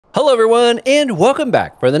Hello everyone, and welcome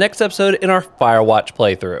back for the next episode in our Firewatch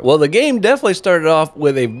playthrough. Well, the game definitely started off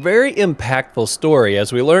with a very impactful story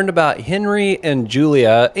as we learned about Henry and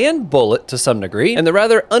Julia, and Bullet to some degree, and the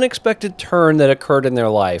rather unexpected turn that occurred in their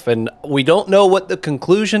life. And we don't know what the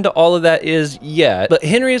conclusion to all of that is yet, but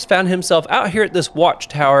Henry has found himself out here at this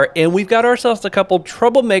watchtower, and we've got ourselves a couple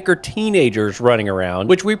troublemaker teenagers running around,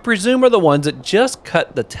 which we presume are the ones that just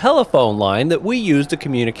cut the telephone line that we use to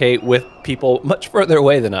communicate with people much further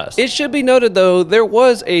away than us. It should be noted though, there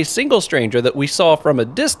was a single stranger that we saw from a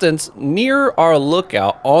distance near our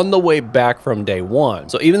lookout on the way back from day one.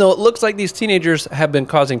 So even though it looks like these teenagers have been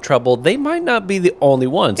causing trouble, they might not be the only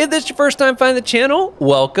ones. If this is your first time finding the channel,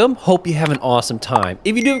 welcome. Hope you have an awesome time.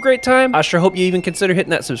 If you do have a great time, I sure hope you even consider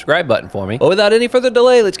hitting that subscribe button for me. But without any further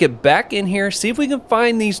delay, let's get back in here, see if we can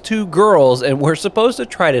find these two girls, and we're supposed to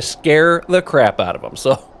try to scare the crap out of them.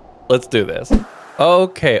 So let's do this.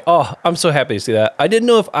 Okay, oh, I'm so happy to see that. I didn't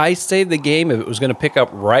know if I saved the game, if it was gonna pick up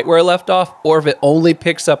right where I left off, or if it only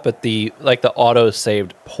picks up at the, like the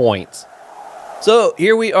auto-saved points. So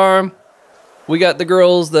here we are. We got the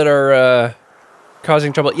girls that are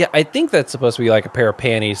causing trouble. Yeah, I think that's supposed to be like a pair of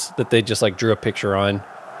panties that they just like drew a picture on.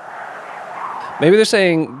 Maybe they're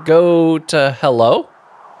saying go to hello?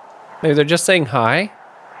 Maybe they're just saying hi?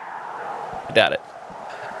 I doubt it.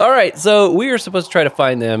 All right, so we are supposed to try to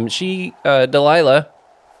find them. Delilah,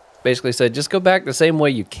 basically said, just go back the same way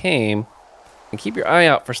you came and keep your eye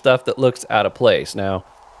out for stuff that looks out of place. Now,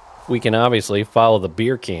 we can obviously follow the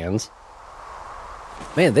beer cans.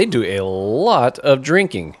 Man, they do a lot of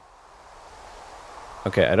drinking.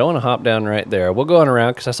 Okay, I don't want to hop down right there. We'll go on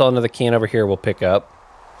around because I saw another can over here we'll pick up.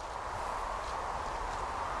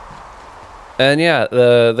 And yeah,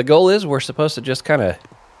 the goal is we're supposed to just kind of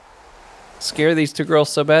scare these two girls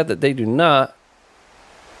so bad that they do not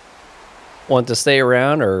want to stay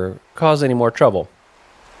around or cause any more trouble.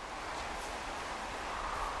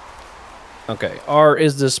 Okay, R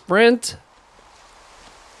is the sprint.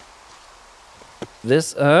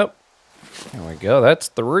 This up. There we go, that's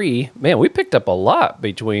 3. Man, we picked up a lot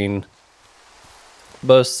between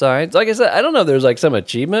both sides. Like I said, I don't know if there's like some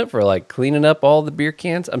achievement for like cleaning up all the beer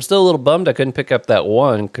cans. I'm still a little bummed I couldn't pick up that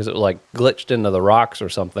one because it like glitched into the rocks or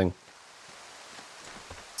something.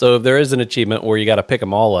 So if there is an achievement where you got to pick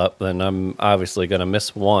them all up, then I'm obviously going to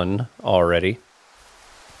miss one already.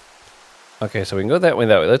 Okay, so we can go that way,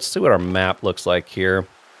 that way. Let's see what our map looks like here.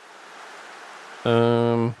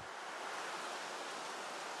 Zoom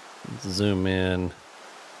in.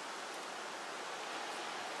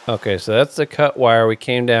 Okay, so that's the cut wire. We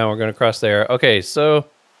came down. We're going to cross there. Okay, so...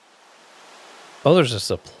 oh, there's a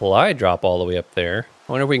supply drop all the way up there.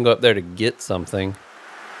 I wonder if we can go up there to get something.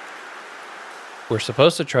 We're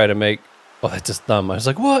supposed to try to make... oh, that's his thumb. I was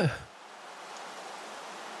like, what?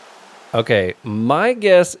 Okay, my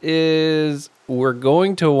guess is we're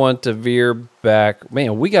going to want to veer back.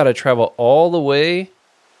 Man, we got to travel all the way.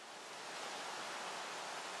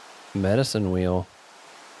 Medicine Wheel.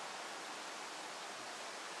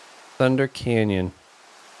 Thunder Canyon.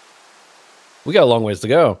 We got a long ways to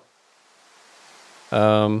go.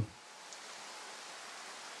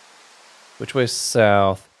 Which way's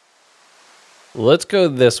south? Let's go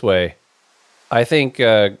this way. I think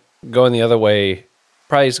going the other way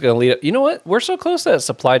probably is going to lead up. You know what? We're so close to that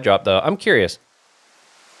supply drop, though. I'm curious.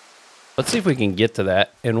 Let's see if we can get to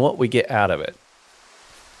that and what we get out of it.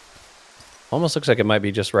 Almost looks like it might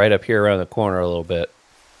be just right up here around the corner a little bit.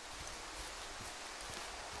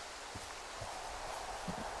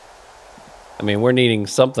 I mean, we're needing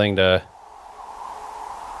something to...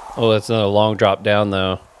 oh, that's another long drop down,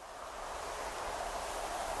 though.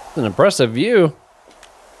 It's an impressive view.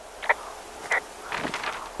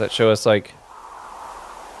 That show us like...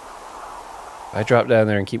 I drop down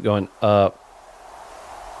there and keep going up.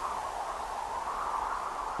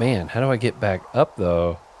 Man, how do I get back up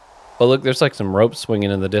though? Oh look, there's like some rope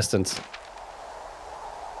swinging in the distance.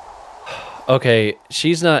 Okay,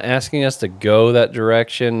 she's not asking us to go that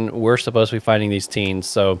direction. We're supposed to be finding these teens,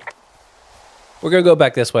 so... we're gonna go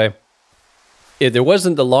back this way. If there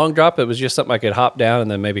wasn't the long drop, it was just something I could hop down and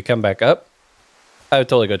then maybe come back up, I would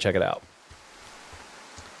totally go check it out.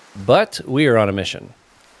 But we are on a mission.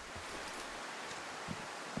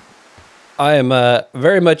 I am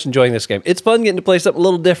very much enjoying this game. It's fun getting to play something a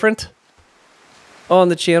little different on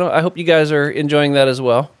the channel. I hope you guys are enjoying that as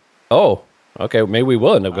well. Oh, okay, maybe we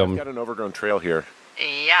will end up going. I've got an overgrown trail here.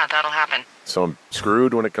 Yeah, that'll happen. So I'm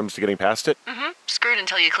screwed when it comes to getting past it? Mm-hmm. Screwed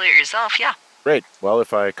until you clear it yourself, yeah. Great. Well,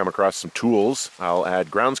 if I come across some tools, I'll add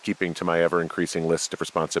groundskeeping to my ever-increasing list of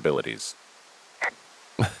responsibilities.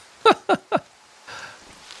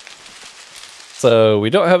 So we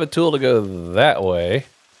don't have a tool to go that way.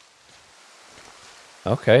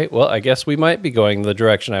 Okay, well, I guess we might be going the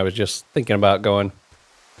direction I was just thinking about going.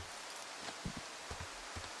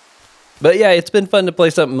 But yeah, it's been fun to play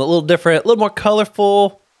something a little different, a little more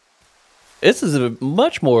colorful. This is a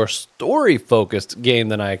much more story-focused game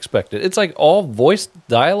than I expected. It's like all voice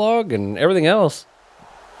dialogue and everything else.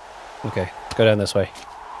 Okay, let's go down this way.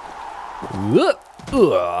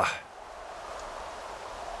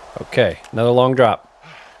 Okay, another long drop.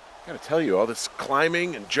 I gotta tell you, all this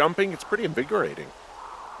climbing and jumping, it's pretty invigorating.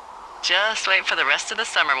 Just wait for the rest of the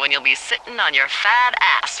summer when you'll be sitting on your fat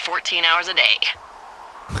ass 14 hours a day.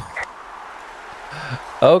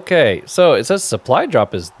 Okay, so it says supply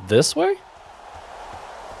drop is this way?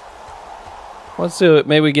 Let's do it.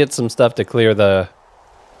 Maybe we get some stuff to clear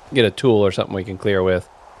get a tool or something we can clear with.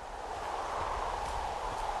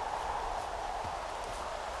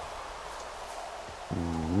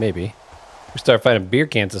 Maybe. We start finding beer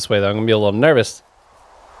cans this way, though. I'm going to be a little nervous.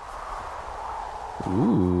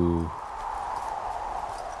 Ooh.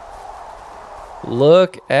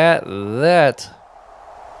 Look at that.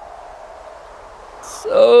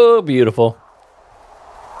 So beautiful.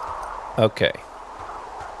 Okay.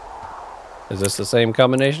 Is this the same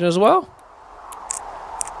combination as well?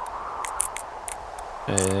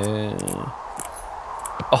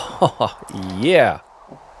 Oh, yeah.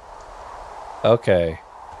 Okay.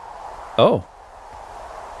 Oh.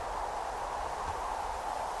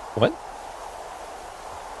 What?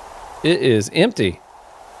 It is empty.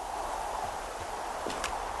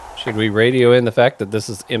 Should we radio in the fact that this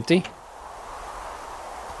is empty?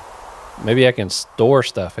 Maybe I can store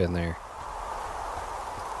stuff in there.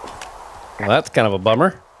 Well, that's kind of a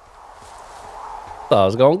bummer. Thought I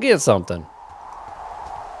was going to get something.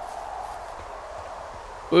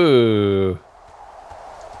 Ooh.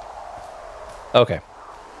 Okay.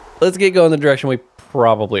 Let's get going the direction we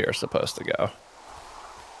probably are supposed to go.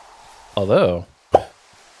 Although...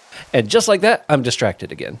 And just like that, I'm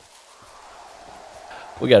distracted again.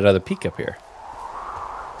 We got another peek up here.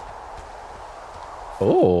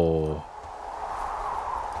 Oh.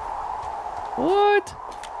 What?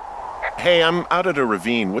 Hey, I'm out at a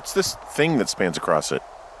ravine. What's this thing that spans across it?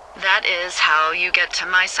 That is how you get to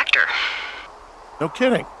my sector. No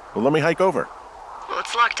kidding. Well, let me hike over. Well,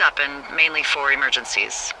 it's locked up and mainly for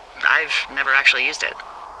emergencies. I've never actually used it.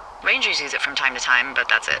 Rangers use it from time to time, but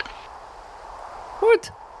that's it.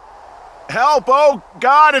 What? Help! Oh,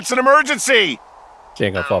 God, it's an emergency! She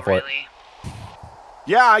ain't gonna fall for it. Really?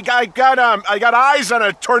 Yeah, I got eyes on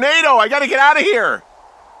a tornado. I gotta get out of here.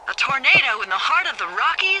 A tornado in the heart of the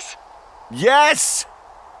Rockies? Yes!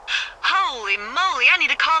 Holy moly, I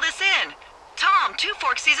need to call this in. Tom, Two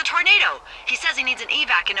Forks sees a tornado. He says he needs an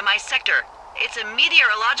evac into my sector. It's a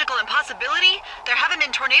meteorological impossibility. There haven't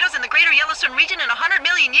been tornadoes in the greater Yellowstone region in 100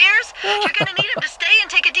 million years. You're gonna need him to stay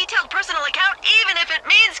and take a detailed personal account, even if it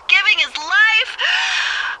means giving his life.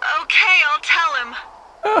 Okay, I'll tell him.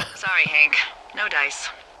 Sorry, Hank. No dice.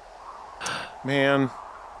 Man.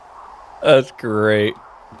 That's great.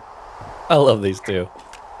 I love these two.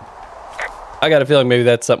 I got a feeling maybe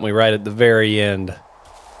that's something we write at the very end.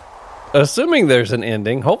 Assuming there's an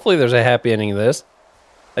ending. Hopefully there's a happy ending to this.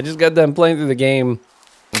 I just got done playing through the game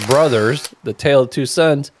Brothers, The Tale of Two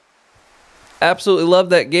Sons. Absolutely love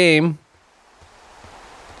that game.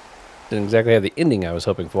 Didn't exactly have the ending I was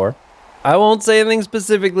hoping for. I won't say anything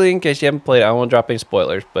specifically in case you haven't played it. I won't drop any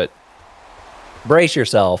spoilers, but brace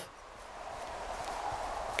yourself.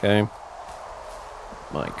 Okay.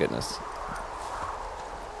 My goodness.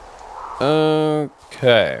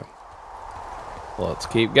 Okay. Let's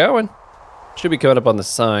keep going. Should be coming up on the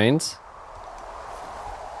signs.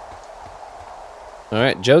 All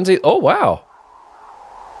right, Jonesy. Oh, wow.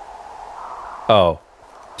 Oh,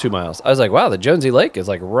 2 miles. I was like, wow, the Jonesy Lake is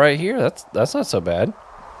like right here. That's not so bad.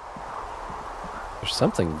 There's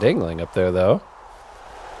something dangling up there, though.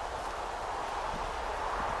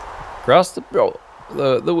 Across the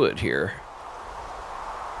wood here.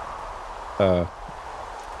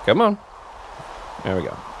 Come on. There we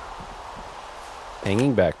go.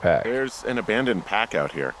 Hanging backpack. There's an abandoned pack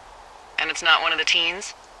out here. And it's not one of the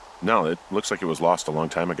teens? No, it looks like it was lost a long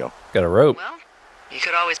time ago. Got a rope. Well, you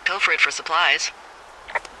could always pilfer it for supplies.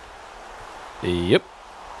 Yep.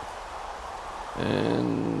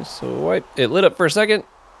 And swipe. It lit up for a second.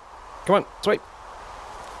 Come on, swipe.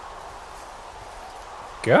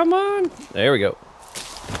 Come on. There we go.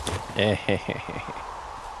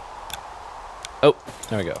 Oh,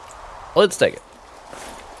 there we go. Let's take it.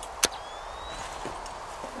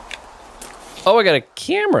 Oh, I got a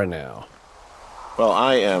camera now. Well,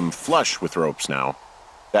 I am flush with ropes now.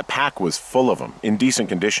 That pack was full of them, in decent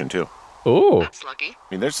condition, too. Ooh. That's lucky.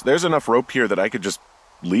 I mean, there's enough rope here that I could just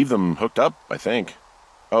leave them hooked up, I think.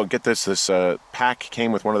 Oh, get this. This pack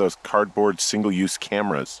came with one of those cardboard single-use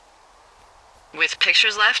cameras. With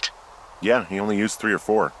pictures left? Yeah, he only used 3 or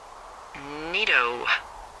 4. Neato.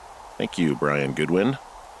 Thank you, Brian Goodwin.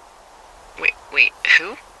 Wait,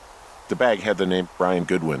 who? The bag had the name Brian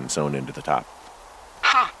Goodwin sewn into the top.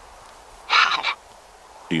 Huh. Wow.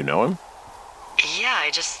 Do you know him? Yeah,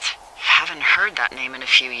 I just haven't heard that name in a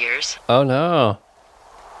few years. Oh, no.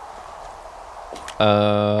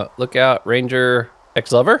 Look out, Ranger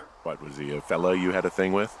ex-lover? What, was he a fella you had a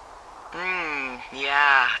thing with?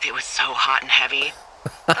 Yeah, it was so hot and heavy.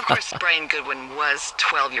 Of course, Brian Goodwin was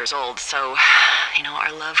 12 years old, so,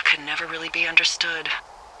 our love could never really be understood.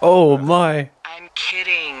 Oh, my. I'm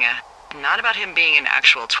kidding. Not about him being an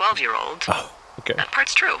actual 12-year-old. Oh, okay. That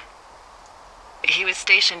part's true. He was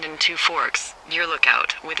stationed in Two Forks, your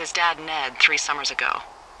lookout, with his dad Ned 3 summers ago.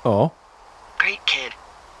 Oh. Great kid.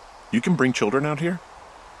 You can bring children out here?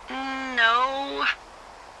 No.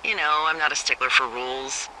 I'm not a stickler for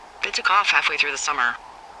rules. They took off halfway through the summer.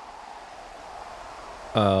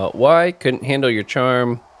 Why? Couldn't handle your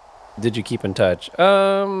charm. Did you keep in touch?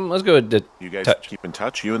 Let's go with You guys touch. keep in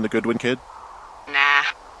touch, you and the Goodwin kid? Nah,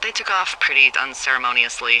 they took off pretty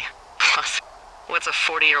unceremoniously. Plus, what's a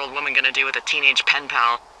 40-year-old woman gonna do with a teenage pen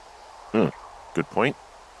pal? Good point.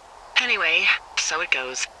 Anyway, so it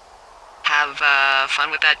goes. Have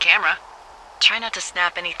fun with that camera. Try not to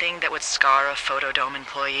snap anything that would scar a Photodome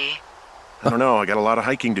employee. I don't know, I got a lot of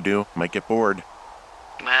hiking to do. Might get bored.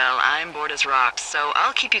 Well, I'm bored as rocks, so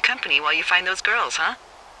I'll keep you company while you find those girls, huh?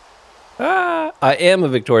 I am a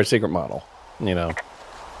Victoria's Secret model,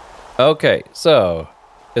 Okay, so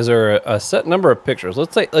is there a set number of pictures?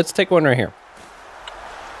 Let's take one right here.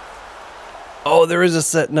 Oh, there is a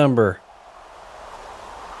set number.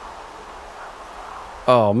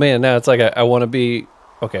 Oh man, now it's like I want to be.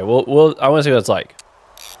 Okay, well, I want to see what it's like.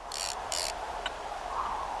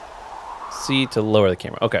 C to lower the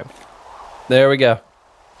camera. Okay, there we go.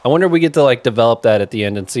 I wonder if we get to develop that at the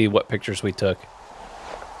end and see what pictures we took.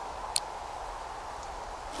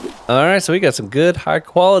 All right, so we got some good high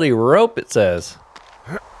quality rope, it says.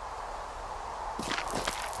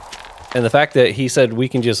 And the fact that he said we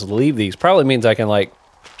can just leave these probably means I can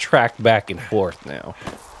track back and forth now.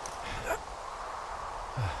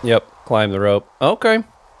 Yep, climb the rope. Okay.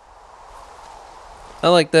 I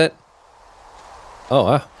like that. Oh,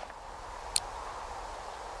 wow.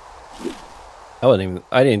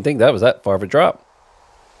 I didn't think that was that far of a drop.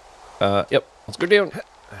 Yep, let's go down.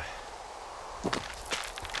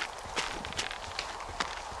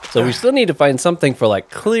 So we still need to find something for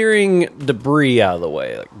clearing debris out of the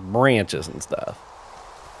way, like branches and stuff.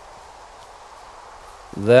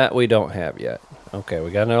 That we don't have yet. Okay,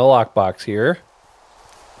 we got another lockbox here.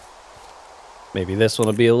 Maybe this one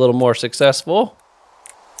will be a little more successful.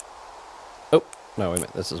 Oh, no, wait a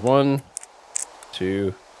minute. This is 1,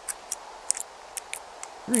 2,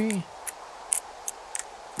 3,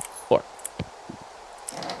 4.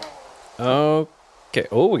 Okay.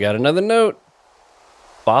 Oh, we got another note.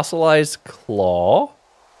 Fossilized claw.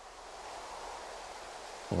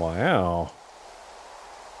 Wow.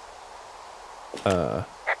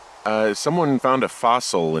 Someone found a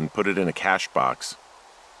fossil and put it in a cache box.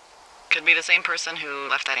 Could be the same person who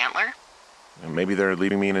left that antler. And maybe they're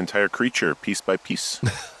leaving me an entire creature, piece by piece.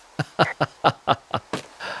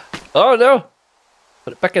 Oh, no.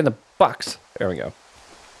 Put it back in the box. There we go.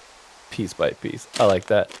 Piece by piece. I like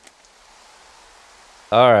that.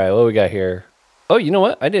 All right, what we got here? Oh, you know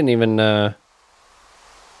what? I didn't even... Can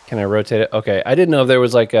I rotate it? Okay, I didn't know if there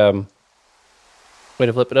was way to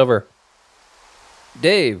flip it over.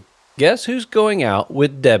 Dave, guess who's going out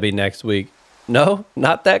with Debbie next week? No,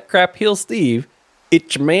 not that crap heel Steve.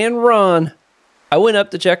 It's your man Ron. I went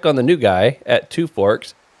up to check on the new guy at Two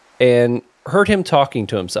Forks and heard him talking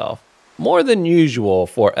to himself. More than usual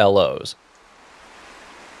for LOs.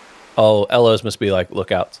 Oh, LOs must be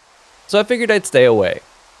lookouts. So I figured I'd stay away.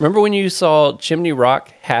 Remember when you saw Chimney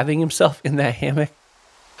Rock having himself in that hammock?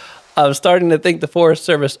 I'm starting to think the Forest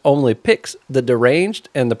Service only picks the deranged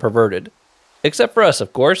and the perverted. Except for us,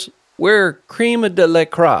 of course. We're creme de la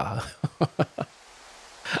creme.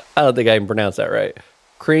 I don't think I can pronounce that right.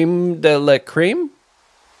 Creme de la creme?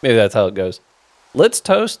 Maybe that's how it goes. Let's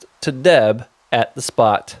toast to Deb at the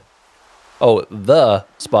spot. Oh, the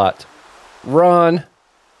spot. Ron.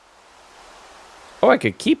 Oh, I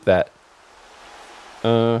could keep that.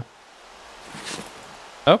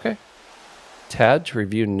 Okay. Tab to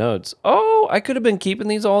review notes. Oh, I could have been keeping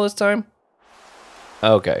these all this time.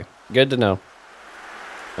 Okay, good to know.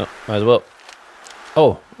 Oh, might as well.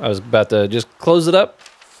 Oh, I was about to just close it up.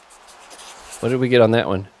 What did we get on that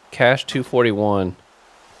one? Cash 241.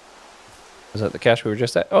 Is that the cache we were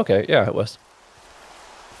just at? Okay, yeah, it was.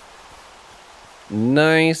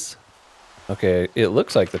 Nice. Okay, it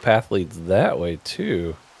looks like the path leads that way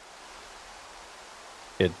too.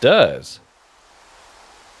 It does.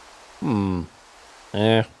 I'm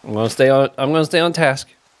gonna stay on task.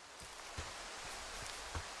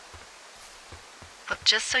 Look,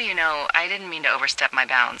 just so you know, I didn't mean to overstep my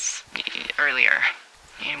bounds earlier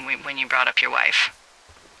when you brought up your wife.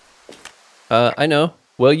 I know.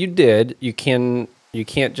 Well, you did. You can't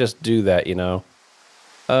just do that, you know.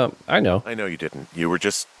 I know. I know you didn't. You were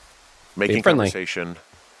just making friendly. conversation.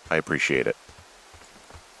 I appreciate it.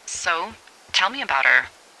 So, tell me about her,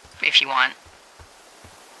 if you want.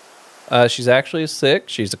 She's actually sick.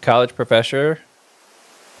 She's a college professor.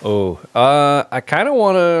 Oh, I kind of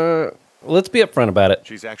want to... Let's be upfront about it.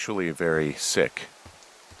 She's actually very sick.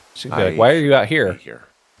 She'd be like, why are you out here?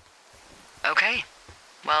 Okay.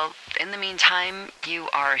 Well, in the meantime, you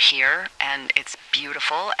are here, and it's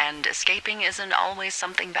beautiful, and escaping isn't always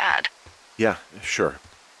something bad. Yeah, sure.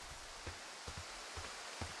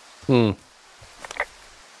 So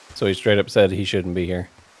he straight up said he shouldn't be here.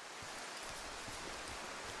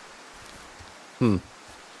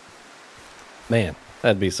 Man,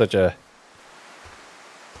 that'd be such a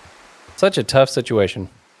tough situation.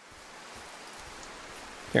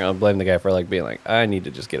 Here, I'll blame the guy for like being like, I need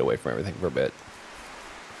to just get away from everything for a bit.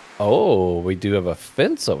 Oh, we do have a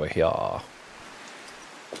fence over here.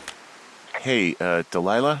 Hey,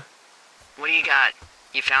 Delilah? What do you got?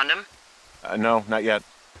 You found him? No, not yet.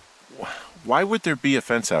 Why would there be a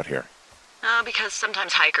fence out here? Because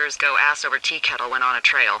sometimes hikers go ass over tea kettle when on a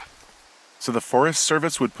trail. So the Forest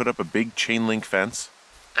Service would put up a big chain link fence?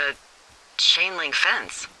 A chain link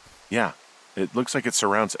fence? Yeah. It looks like it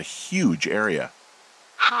surrounds a huge area.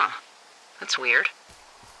 Huh. That's weird.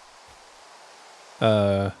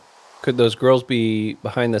 Could those girls be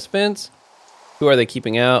behind this fence? Who are they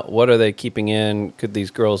keeping out? What are they keeping in? Could these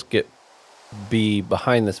girls be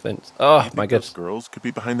behind this fence? Oh, my goodness. Those girls could be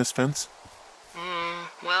behind this fence?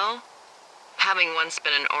 Well, having once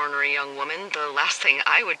been an ornery young woman, the last thing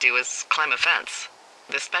I would do is climb a fence.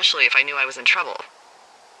 Especially if I knew I was in trouble.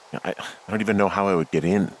 I don't even know how I would get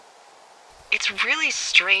in. It's really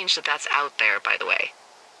strange that that's out there, by the way.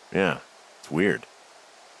 Yeah, it's weird.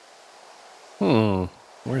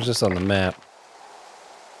 Where's this on the map?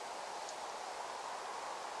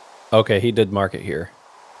 Okay, he did mark it here.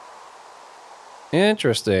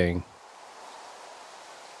 Interesting.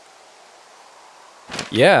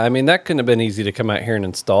 Yeah, I mean, that couldn't have been easy to come out here and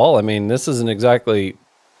install. I mean, this isn't exactly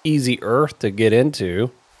easy earth to get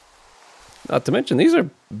into. Not to mention, these are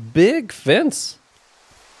big fence.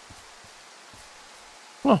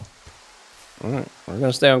 Oh. All right, we're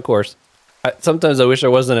going to stay on course. Sometimes I wish there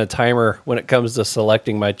wasn't a timer when it comes to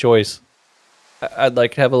selecting my choice. I'd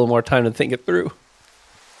like to have a little more time to think it through.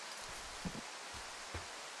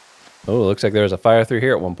 Oh, looks like there was a fire through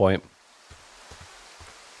here at one point.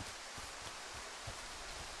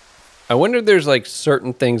 I wonder if there's like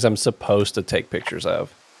certain things I'm supposed to take pictures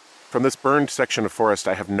of. From this burned section of forest,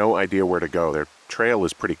 I have no idea where to go. Their trail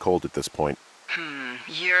is pretty cold at this point.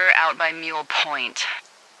 You're out by Mule Point.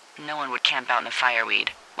 No one would camp out in the fireweed.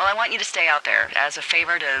 Well, I want you to stay out there as a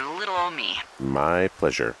favor to little old me. My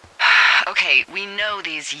pleasure. Okay, we know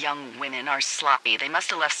these young women are sloppy. They must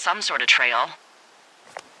have left some sort of trail.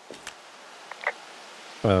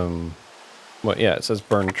 Well, yeah, it says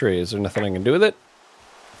burned tree. Is there nothing I can do with it?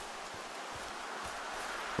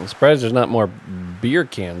 I'm surprised there's not more beer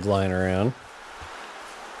cans lying around.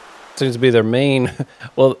 Seems to be their main...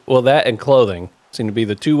 Well, that and clothing seem to be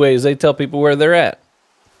the two ways they tell people where they're at.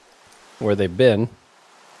 Where they've been.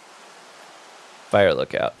 Fire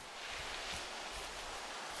lookout.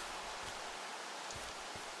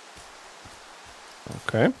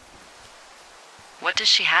 Okay. What does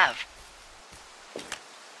she have?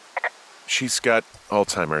 She's got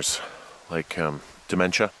Alzheimer's. Like,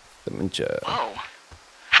 dementia. Dementia. Whoa.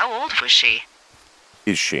 How old was she?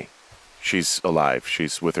 Is she? She's alive.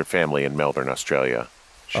 She's with her family in Melbourne, Australia.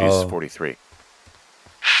 She's 43.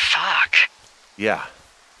 Fuck. Yeah.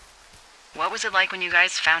 What was it like when you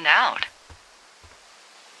guys found out?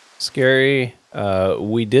 Scary.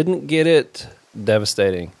 We didn't get it.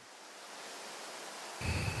 Devastating.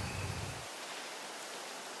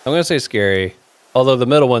 I'm going to say scary. Although the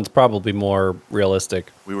middle one's probably more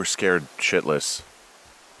realistic. We were scared shitless.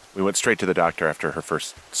 We went straight to the doctor after her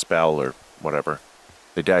first spell or whatever.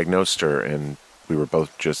 They diagnosed her, and we were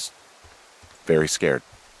both just very scared.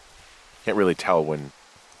 Can't really tell when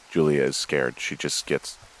Julia is scared. She just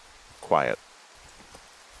gets quiet.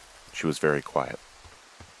 She was very quiet.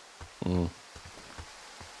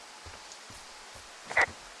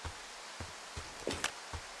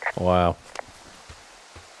 Wow.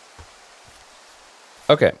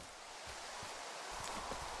 Okay.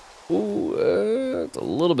 Ooh, it's a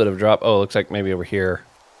little bit of a drop. Oh, it looks like maybe over here.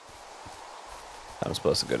 I'm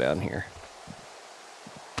supposed to go down here.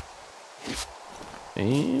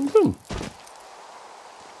 And boom.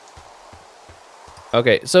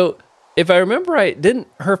 Okay, so if I remember right, didn't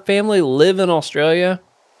her family live in Australia?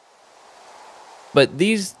 But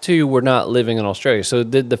these two were not living in Australia. So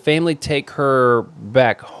did the family take her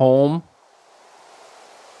back home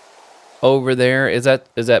over there? Is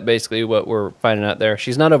that basically what we're finding out there?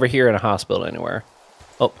 She's not over here in a hospital anywhere.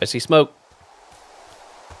 Oh, I see smoke.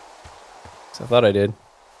 So I thought I did.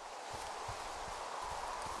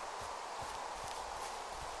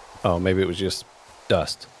 Oh, maybe it was just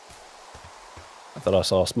dust. I thought I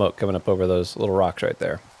saw smoke coming up over those little rocks right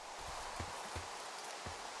there.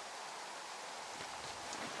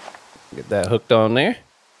 Get that hooked on there.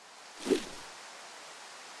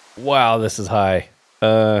 Wow, this is high.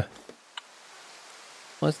 Let's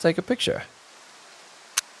take a picture.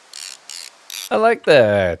 I like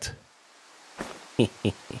that.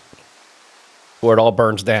 Where it all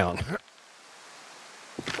burns down.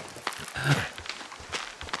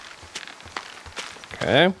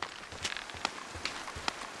 Okay.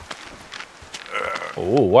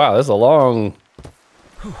 Oh, wow, this is a long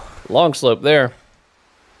slope there.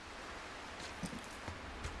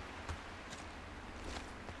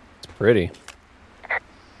 It's pretty.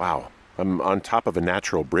 Wow, I'm on top of a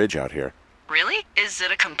natural bridge out here. Really? Is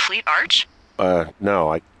it a complete arch?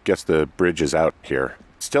 No, I guess the bridge is out here.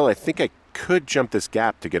 Still, I think I could jump this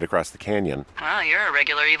gap to get across the canyon. Well, you're a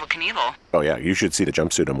regular Evel Knievel. Oh yeah, you should see the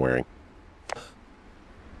jumpsuit I'm wearing.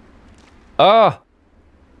 Ah!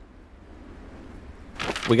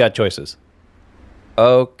 We got choices.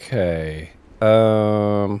 Okay.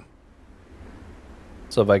 So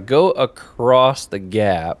if I go across the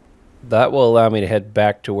gap, that will allow me to head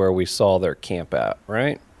back to where we saw their camp at,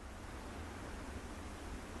 right?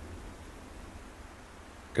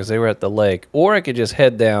 Because they were at the lake. Or I could just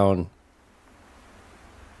head down.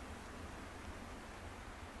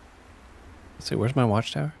 Let's see, where's my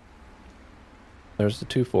watchtower? There's the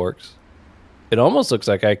Two Forks. It almost looks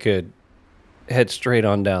like I could head straight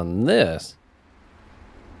on down this.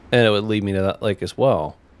 And it would lead me to that lake as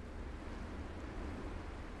well.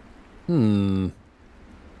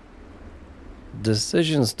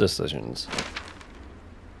 Decisions.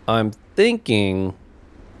 I'm thinking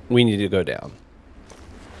we need to go down.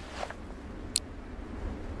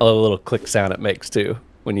 I love a little click sound it makes too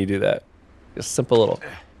when you do that. Just simple little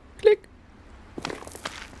click.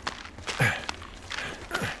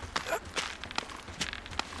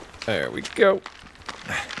 There we go.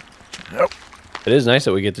 Nope. It is nice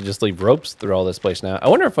that we get to just leave ropes through all this place now. I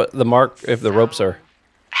wonder if the ropes are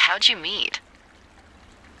How'd you meet?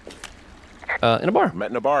 in a bar.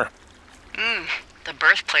 Met in a bar. The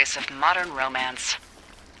birthplace of modern romance.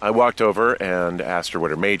 I walked over and asked her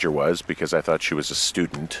what her major was because I thought she was a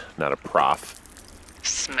student, not a prof.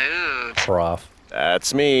 Smooth. Prof.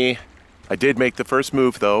 That's me. I did make the first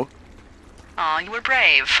move, though. Aw, you were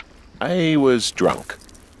brave. I was drunk.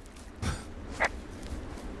 A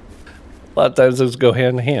lot of times those go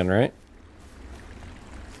hand in hand, right?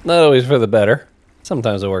 Not always for the better.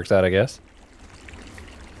 Sometimes it works out, I guess.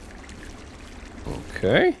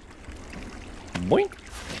 Okay. Boink.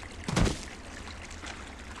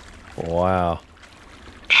 Wow.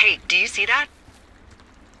 Hey, do you see that?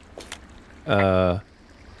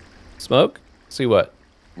 Smoke? See what?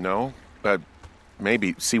 No?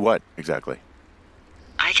 Maybe. See what, exactly?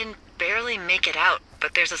 I can barely make it out,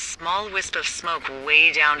 but there's a small wisp of smoke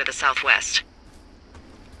way down to the southwest.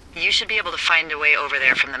 You should be able to find a way over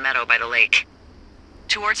there from the meadow by the lake.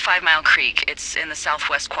 Towards 5 Mile Creek. It's in the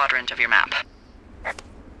southwest quadrant of your map.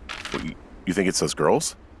 You think it's those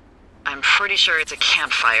girls? I'm pretty sure it's a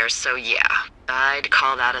campfire, so yeah. I'd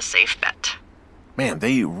call that a safe bet. Man,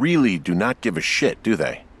 they really do not give a shit, do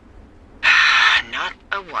they? Not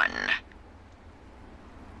a one.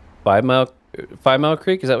 5 Mile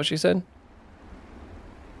Creek? Is that what she said?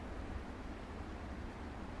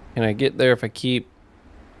 Can I get there if I keep...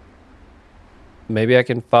 Maybe I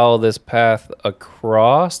can follow this path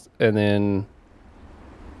across and then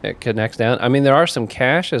it connects down. I mean, there are some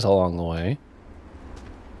caches along the way.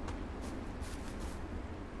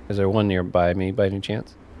 Is there one nearby me by any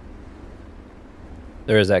chance?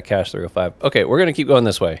 There is that cache 305. Okay, we're going to keep going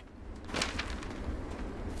this way.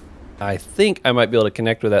 I think I might be able to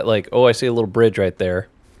connect with that lake. Oh, I see a little bridge right there.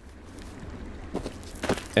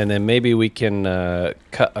 And then maybe we can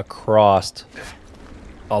cut across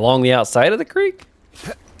along the outside of the creek?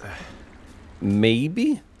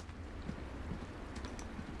 Maybe?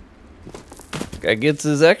 Guy gets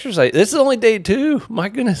his exercise. This is only day 2. My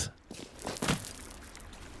goodness.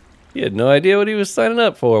 He had no idea what he was signing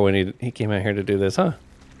up for when he came out here to do this, huh?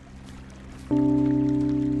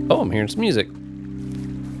 Oh, I'm hearing some music.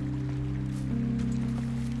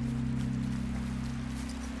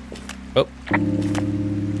 Oh.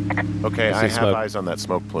 Okay, I have smoke. eyes on that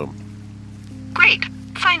smoke plume. Great.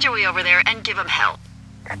 Find your way over there and give him hell.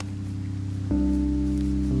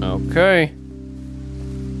 Okay.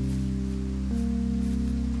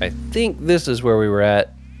 I think this is where we were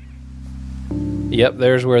at. Yep,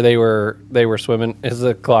 there's where they were swimming. Is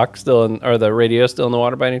the clock still in, or the radio still in the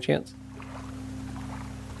water by any chance?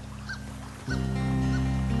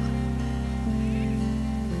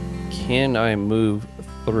 Can I move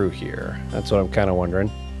through here? That's what I'm kind of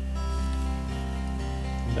wondering.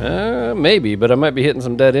 Maybe, but I might be hitting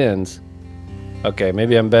some dead ends. Okay,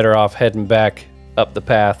 maybe I'm better off heading back up the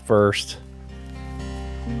path first.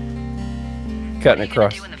 Cutting across. What are you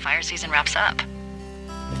gonna do when the fire season wraps up?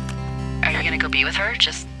 Are you gonna go be with her?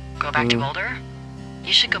 Just go back to Boulder?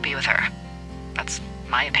 You should go be with her. That's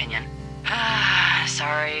my opinion.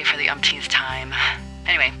 Sorry for the umpteenth time.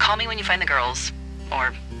 Anyway, call me when you find the girls.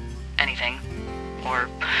 Or anything. Or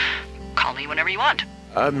call me whenever you want.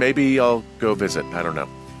 Maybe I'll go visit. I don't know.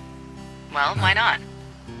 Well, why not?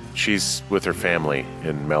 She's with her family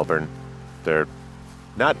in Melbourne. They're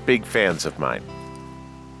not big fans of mine.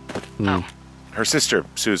 Oh. Her sister,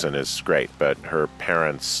 Susan, is great, but her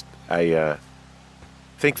parents, I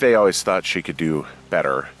think they always thought she could do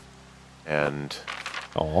better, and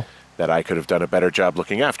that I could have done a better job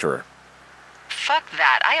looking after her. Fuck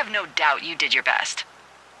that. I have no doubt you did your best.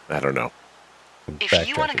 I don't know. If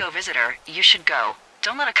you want to go visit her, you should go.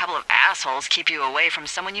 Don't let a couple of assholes keep you away from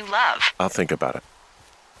someone you love. I'll think about it.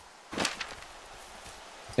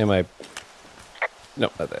 Am I? No,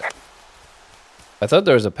 not that. I thought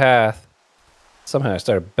there was a path. Somehow I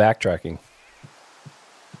started backtracking.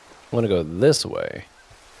 I want to go this way.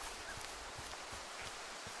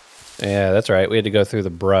 Yeah, that's right. We had to go through the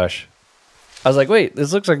brush. I was like, wait,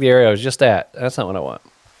 this looks like the area I was just at. That's not what I want.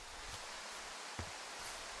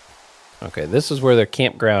 Okay, this is where their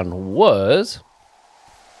campground was.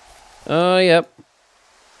 Oh, yep.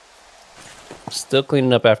 Still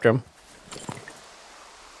cleaning up after them.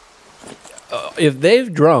 If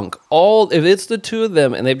they've drunk if it's the 2 of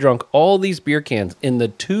them and they've drunk all these beer cans in the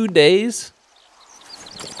 2 days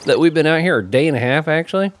that we've been out here, or day and a half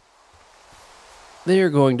actually, they are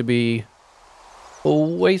going to be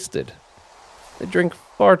wasted. They drink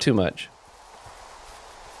far too much.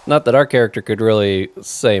 Not that our character could really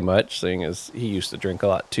say much, seeing as he used to drink a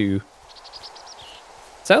lot too.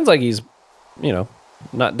 Sounds like he's,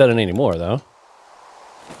 not done it anymore though.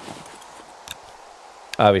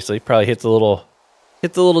 Obviously, probably hits a little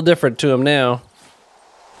different to him now.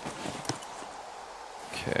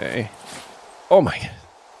 Okay. Oh my God.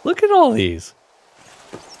 Look at all these.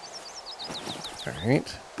 All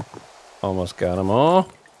right. Almost got them all.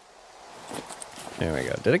 There we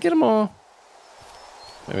go. Did I get them all?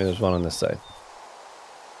 Maybe there's one on this side.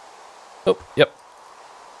 Oh, yep.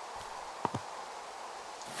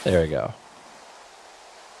 There we go.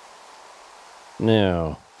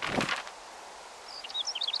 Now.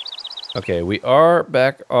 Okay, we are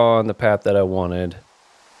back on the path that I wanted.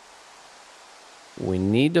 We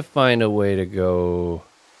need to find a way to go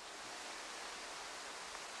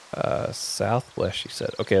southwest, she said.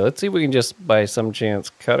 Okay, let's see if we can just, by some chance,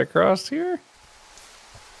 cut across here.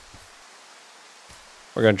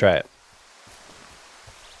 We're going to try it.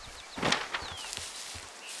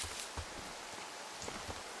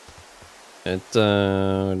 It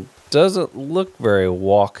doesn't look very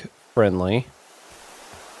walk-friendly.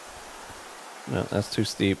 No, that's too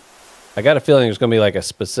steep. I got a feeling there's going to be like a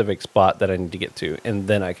specific spot that I need to get to, and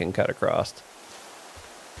then I can cut across.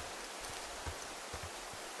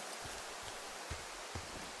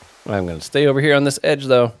 I'm going to stay over here on this edge,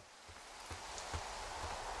 though.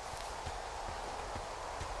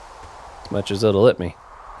 As much as it'll let me.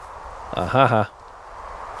 Ahaha.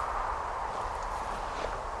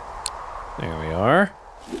 There we are.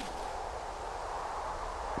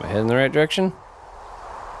 Am I heading in the right direction?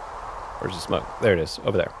 Where's the smoke? There it is,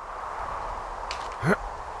 over there.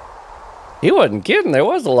 He wasn't kidding. There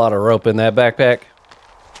was a lot of rope in that backpack.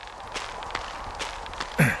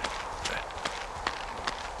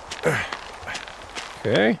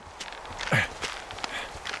 Okay.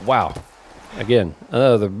 Wow. Again,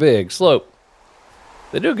 another big slope.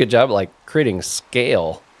 They do a good job of like creating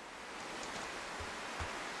scale.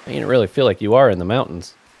 You don't really feel like you are in the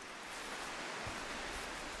mountains.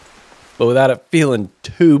 But without it feeling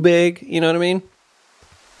too big, you know what I mean?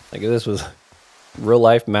 Like if this was real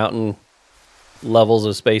life mountain levels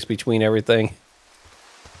of space between everything.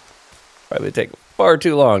 Probably take far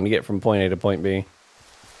too long to get from point A to point B.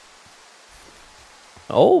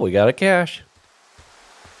 Oh, we got a cache.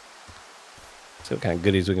 See what kind of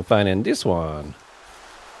goodies we can find in this one.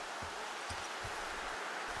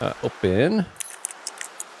 Open.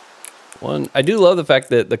 One. I do love the fact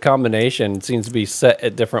that the combination seems to be set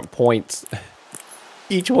at different points.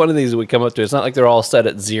 Each one of these we come up to, it's not like they're all set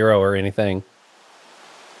at 0 or anything.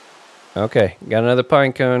 Okay, got another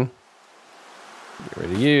pine cone. Get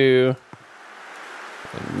rid of you.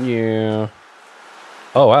 And you.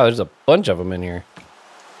 Oh, wow, there's a bunch of them in here.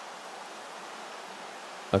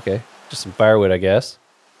 Okay, just some firewood, I guess.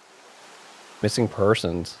 Missing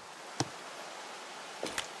persons.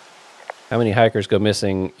 How many hikers go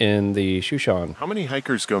missing in the Shoshone? How many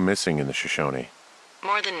hikers go missing in the Shoshone?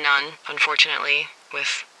 More than none, unfortunately,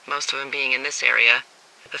 with most of them being in this area.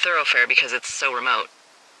 The thoroughfare because it's so remote.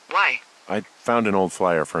 Why? I found an old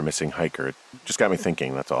flyer for a missing hiker. It just got me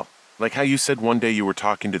thinking, that's all. Like how you said one day you were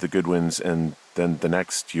talking to the Goodwins and then the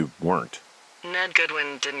next you weren't. Ned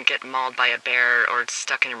Goodwin didn't get mauled by a bear or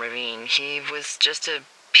stuck in a ravine. He was just a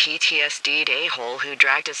PTSD'd a-hole who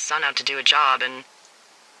dragged his son out to do a job and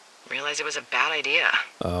realized it was a bad idea.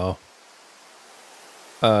 Oh.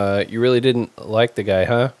 You really didn't like the guy,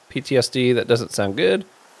 huh? PTSD, that doesn't sound good.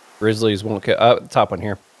 Grizzlies won't kill. The top one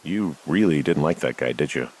here. You really didn't like that guy,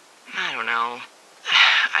 did you? I don't know.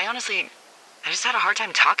 I just had a hard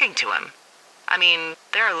time talking to him. I mean,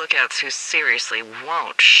 there are lookouts who seriously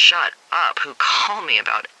won't shut up, who call me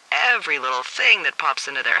about every little thing that pops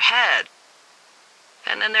into their head.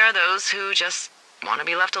 And then there are those who just want to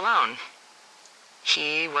be left alone.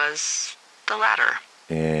 He was the latter.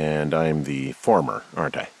 And I'm the former,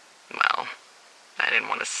 aren't I? Well, I didn't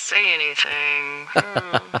want to say anything.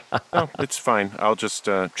 No, it's fine. I'll just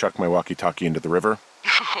chuck my walkie-talkie into the river.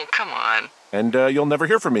 Oh, come on. And you'll never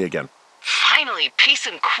hear from me again. Finally, peace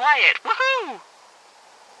and quiet. Woohoo!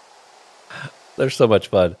 They're so much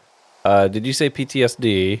fun. Did you say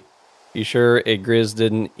PTSD? You sure a Grizz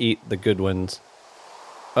didn't eat the good ones?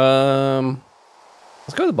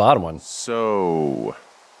 Let's go to the bottom one. So...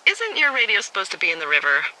 Isn't your radio supposed to be in the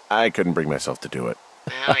river? I couldn't bring myself to do it.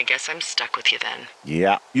 Well, I guess I'm stuck with you then.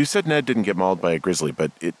 Yeah. You said Ned didn't get mauled by a grizzly,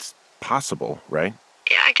 but it's possible, right?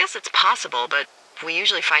 Yeah, I guess it's possible, but we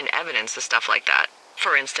usually find evidence of stuff like that.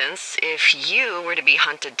 For instance, if you were to be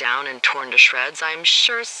hunted down and torn to shreds, I'm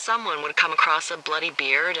sure someone would come across a bloody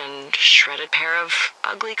beard and shredded pair of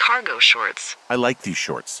ugly cargo shorts. I like these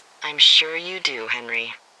shorts. I'm sure you do,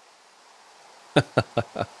 Henry.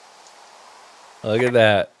 Look at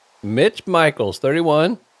that. Mitch Michaels,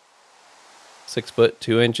 31. 6 foot,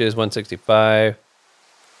 2 inches, 165.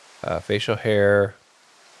 Facial hair.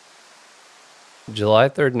 July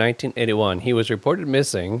 3rd, 1981. He was reported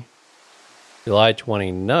missing July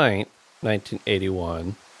 29th,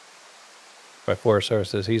 1981. By Forest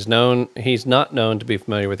Services. He's not known to be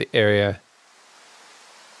familiar with the area.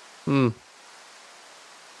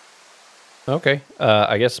 Okay.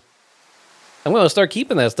 I guess I'm going to start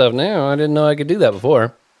keeping that stuff now. I didn't know I could do that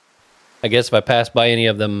before. I guess if I pass by any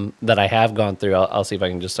of them that I have gone through, I'll see if I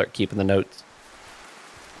can just start keeping the notes.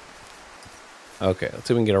 Okay, let's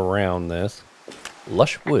see if we can get around this.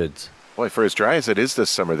 Lush woods. Boy, for as dry as it is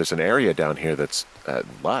this summer, there's an area down here that's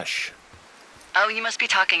lush. Oh, you must be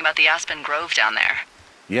talking about the Aspen Grove down there.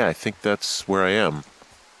 Yeah, I think that's where I am.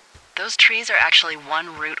 Those trees are actually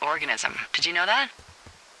one root organism. Did you know that?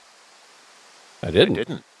 I didn't. I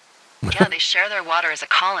didn't. Yeah, they share their water as a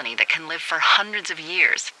colony that can live for hundreds of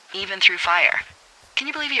years, even through fire. Can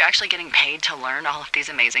you believe you're actually getting paid to learn all of these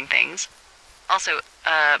amazing things? Also,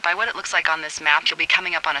 by what it looks like on this map, you'll be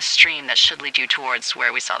coming up on a stream that should lead you towards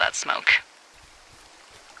where we saw that smoke.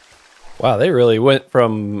 Wow, they really went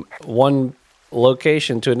from one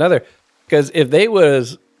location to another. Because if they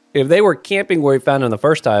were camping where we found them the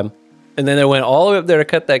first time, and then they went all the way up there to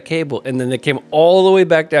cut that cable, and then they came all the way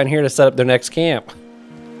back down here to set up their next camp.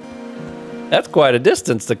 That's quite a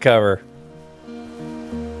distance to cover.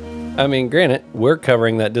 I mean, granted, we're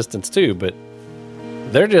covering that distance too, but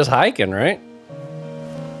they're just hiking, right?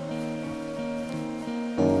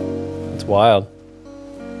 It's wild.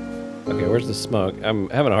 Okay, where's the smoke? I'm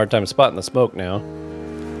having a hard time spotting the smoke now.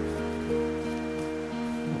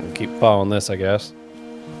 I'll keep following this, I guess.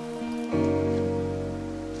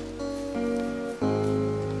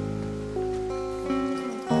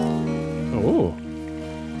 Ooh,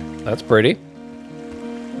 that's pretty.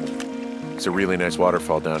 It's a really nice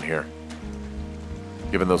waterfall down here.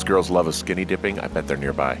 Given those girls love a skinny dipping, I bet they're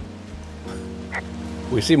nearby.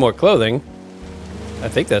 We see more clothing. I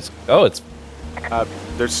think that's... Oh, it's...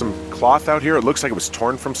 There's some cloth out here. It looks like it was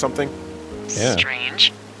torn from something. Yeah.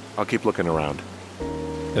 Strange. I'll keep looking around.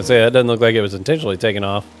 I say that doesn't look like it was intentionally taken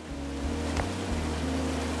off.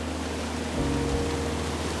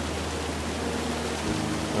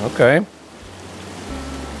 Okay.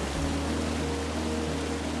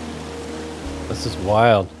 This is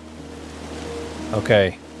wild.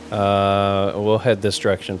 Okay. We'll head this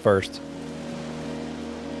direction first.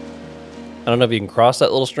 I don't know if you can cross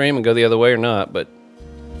that little stream and go the other way or not, but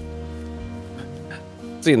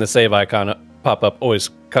seeing the save icon pop up always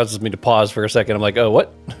causes me to pause for a second. I'm like, oh, what?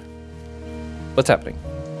 What's happening?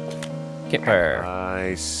 Campfire.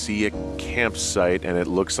 I see a campsite, and it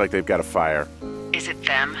looks like they've got a fire. Is it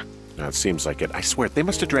them? It seems like it. I swear, they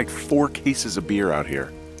must have dragged 4 cases of beer out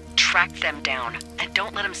here. Track them down, and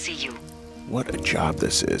don't let them see you. What a job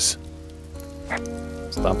this is.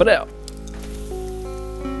 Stomp it out.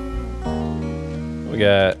 We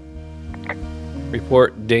got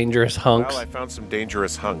report dangerous hunks. Well, I found some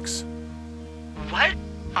dangerous hunks. What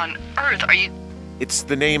on earth are you... It's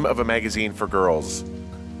the name of a magazine for girls.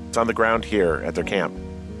 It's on the ground here at their camp.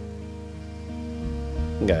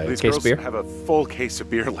 Got a These case girls of beer. have a full case of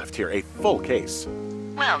beer left here. A full case.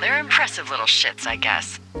 Well, they're impressive little shits, I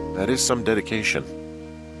guess. That is some dedication.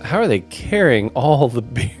 How are they carrying all the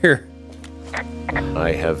beer?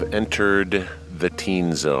 I have entered the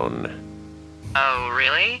teen zone. Oh,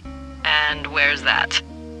 really? And where's that?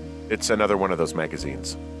 It's another one of those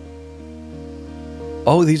magazines.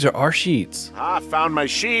 Oh, these are our sheets. Ah, found my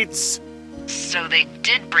sheets! So they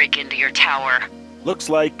did break into your tower. Looks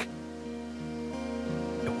like...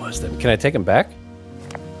 It was them. Can I take them back?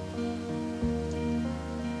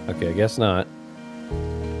 Okay, I guess not.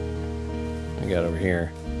 I got over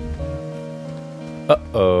here.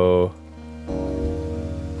 Uh-oh.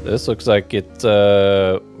 This looks like it's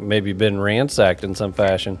maybe been ransacked in some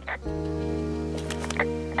fashion.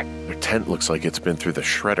 Their tent looks like it's been through the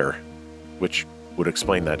shredder, which would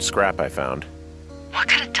explain that scrap I found. What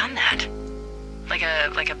could have done that? Like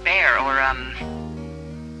a bear or,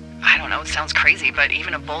 I don't know, it sounds crazy, but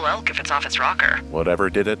even a bull elk if it's off its rocker. Whatever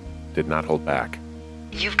did it, did not hold back.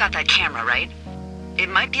 You've got that camera, right? It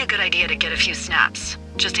might be a good idea to get a few snaps,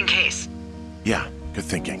 just in case. Yeah, good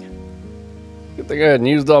thinking. Good thing I hadn't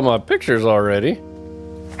used all my pictures already.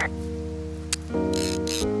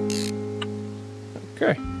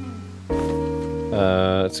 Okay.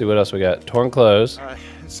 Let's see what else we got. Torn clothes.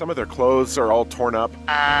 Some of their clothes are all torn up.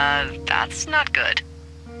 That's not good.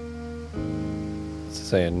 Does it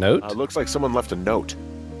say a note? Looks like someone left a note.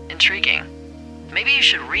 Intriguing. Maybe you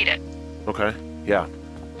should read it. Okay, yeah.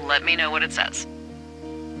 Let me know what it says.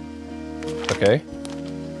 Okay.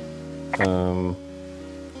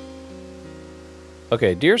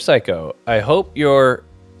 Okay, dear Psycho, I hope you're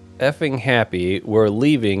effing happy we're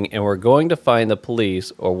leaving and we're going to find the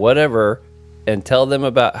police or whatever and tell them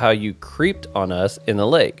about how you creeped on us in the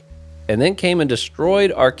lake and then came and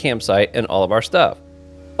destroyed our campsite and all of our stuff.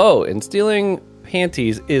 Oh, and stealing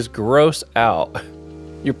panties is gross out.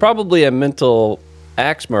 You're probably a mental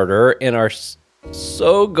axe murderer and are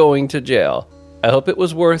so going to jail. I hope it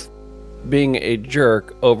was worth being a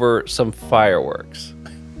jerk over some fireworks.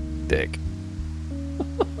 Dick.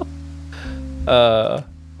 Oh,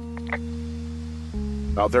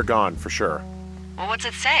 they're gone for sure. Well, what's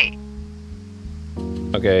it say?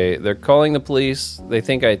 Okay, they're calling the police. They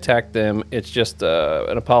think I attacked them. It's just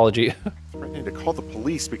an apology. Threatening to call the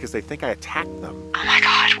police because they think I attacked them. Oh my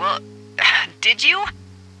god, well, did you?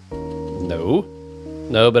 No.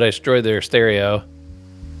 No, but I destroyed their stereo.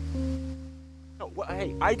 No, well,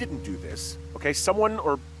 hey, I didn't do this. Okay, someone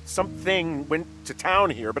or something went to town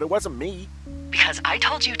here, but it wasn't me. Because I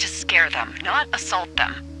told you to scare them, not assault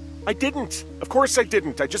them. I didn't. Of course I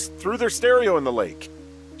didn't. I just threw their stereo in the lake.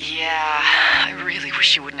 Yeah, I really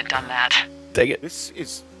wish you wouldn't have done that. Take it. This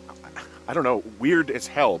is, I don't know, weird as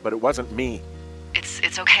hell, but it wasn't me.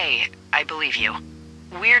 It's okay. I believe you.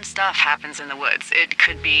 Weird stuff happens in the woods. It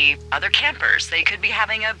could be other campers. They could be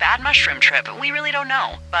having a bad mushroom trip. We really don't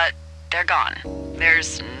know, but they're gone.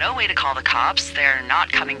 There's no way to call the cops. They're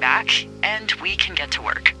not coming back, and we can get to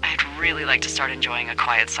work. I'd really like to start enjoying a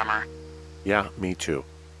quiet summer. Yeah, me too.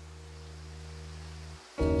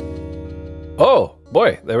 Oh,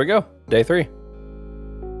 boy. There we go. Day 3.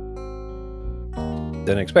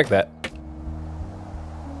 Didn't expect that.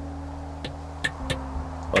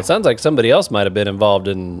 Well, it sounds like somebody else might have been involved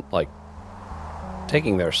in, like,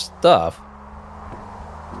 taking their stuff.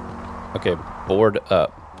 Okay, board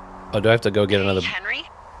up. Oh, do I have to go get another... Henry?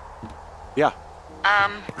 Yeah.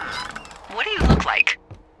 What do you look like?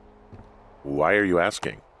 Why are you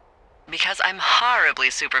asking? Because I'm horribly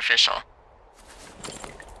superficial.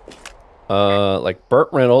 Like Burt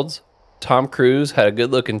Reynolds, Tom Cruise had a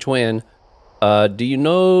good-looking twin, Do you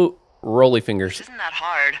know Rolly Fingers? This isn't that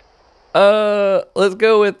hard. Let's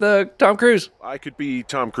go with Tom Cruise. I could be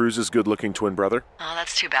Tom Cruise's good-looking twin brother. Oh,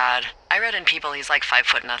 that's too bad. I read in People he's like 5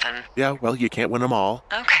 foot nothing. Yeah, well, you can't win them all.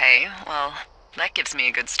 Okay, well, that gives me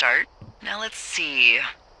a good start. Now let's see.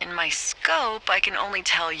 In my scope, I can only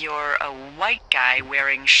tell you're a white guy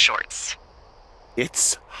wearing shorts.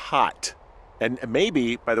 It's hot. And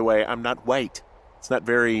maybe, by the way, I'm not white. It's not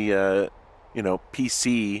very,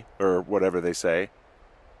 PC or whatever they say.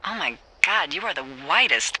 Oh my God, you are the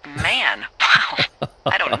whitest man. Wow.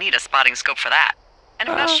 I don't need a spotting scope for that. And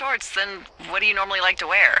if not shorts, then what do you normally like to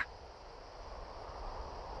wear?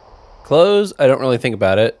 Clothes, I don't really think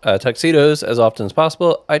about it. Tuxedos, as often as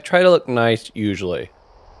possible. I try to look nice, usually.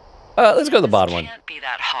 Let's go to the bottom one. Can't be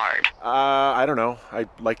that hard. I don't know. I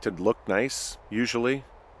like to look nice, usually.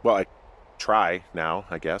 Well, I try now,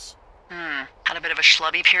 I guess. Had a bit of a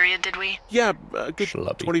schlubby period, did we? Yeah, a good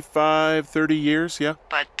Schlubby. 25, 30 years, yeah.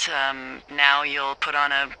 But, now you'll put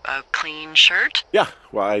on a clean shirt? Yeah,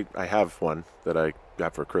 well, I have one that I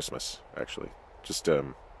got for Christmas, actually. Just,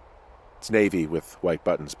 it's navy with white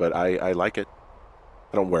buttons, but I like it.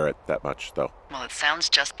 I don't wear it that much, though. Well, it sounds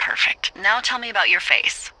just perfect. Now tell me about your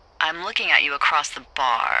face. I'm looking at you across the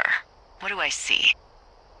bar. What do I see?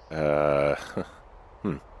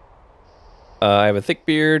 I have a thick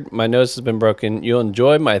beard. My nose has been broken. You'll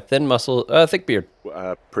enjoy my thick beard.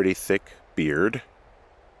 Pretty thick beard.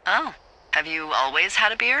 Oh, have you always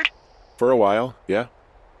had a beard? For a while, yeah.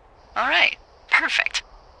 All right, perfect.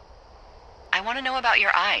 I want to know about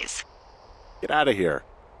your eyes. Get out of here.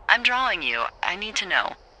 I'm drawing you. I need to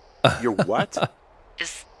know. Your what?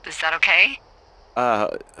 Is that okay?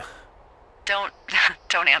 Don't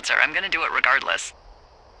answer. I'm gonna do it regardless.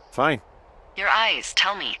 Fine. Your eyes,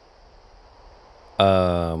 tell me.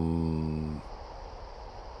 I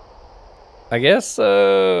guess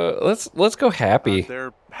let's go happy.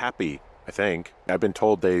 They're happy, I think. I've been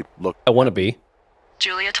told they look... I want to be.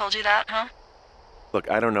 Julia told you that, huh?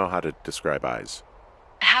 Look, I don't know how to describe eyes.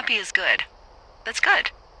 Happy is good. That's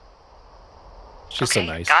good. She's okay,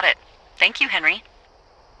 so nice. Got it. Thank you, Henry.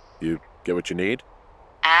 You get what you need?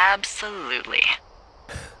 Absolutely.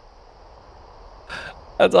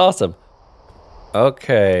 That's awesome.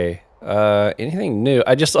 Okay. Anything new?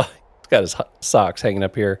 I just saw he's got his socks hanging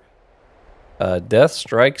up here. Death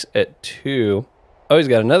strikes at 2. Oh, he's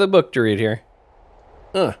got another book to read here.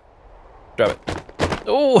 Drop it.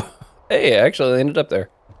 Oh, hey, I actually ended up there.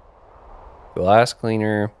 Glass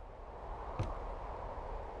cleaner.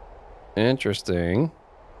 Interesting.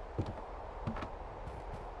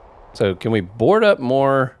 So can we board up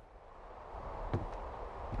more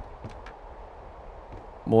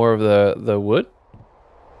of the wood?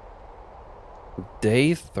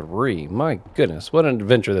 Day 3. My goodness, what an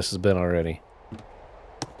adventure this has been already.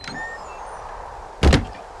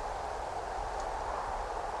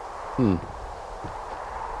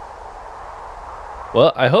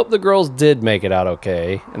 Well, I hope the girls did make it out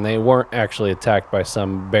okay, and they weren't actually attacked by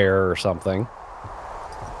some bear or something.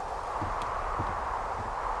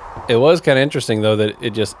 It was kind of interesting, though, that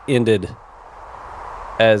it just ended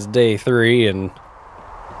as day 3 and...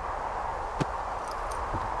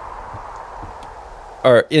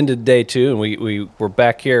 or ended day 2, and we were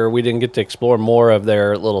back here. We didn't get to explore more of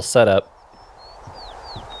their little setup.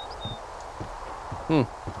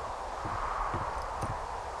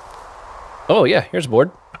 Oh, yeah, here's a board.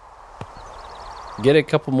 Get a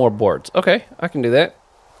couple more boards. Okay, I can do that.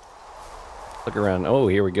 Look around. Oh,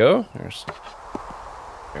 here we go.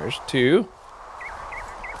 There's 2.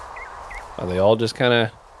 Oh, they all just kind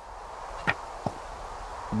of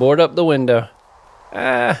board up the window.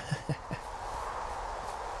 Ah.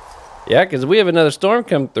 Yeah, because we have another storm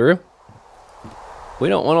come through. We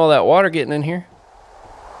don't want all that water getting in here.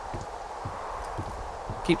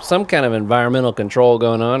 Keep some kind of environmental control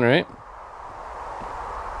going on, right?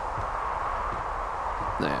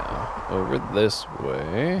 Now, over this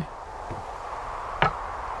way.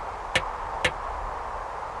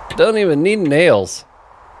 Don't even need nails.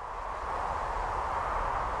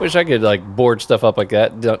 Wish I could, like, board stuff up like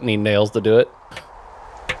that. Don't need nails to do it.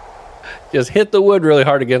 Just hit the wood really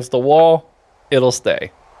hard against the wall. It'll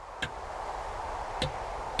stay.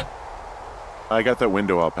 I got that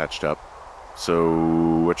window all patched up.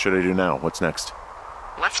 So, what should I do now? What's next?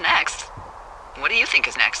 What's next? What do you think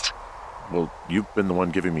is next? Well, you've been the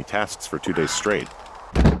one giving me tasks for 2 days straight.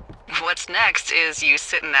 What's next is you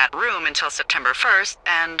sit in that room until September 1st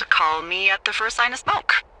and call me at the first sign of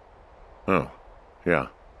smoke. Oh, yeah.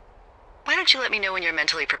 Why don't you let me know when you're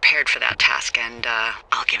mentally prepared for that task, and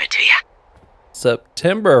I'll give it to you.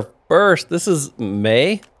 September 1st. This is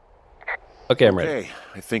May? Okay, I'm ready. Okay,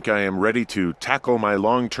 I think I am ready to tackle my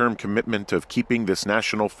long-term commitment of keeping this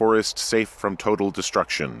national forest safe from total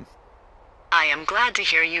destruction. I am glad to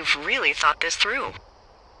hear you've really thought this through.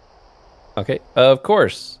 Okay, of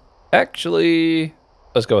course. Actually,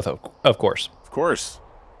 let's go with of course. Of course.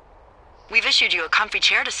 We've issued you a comfy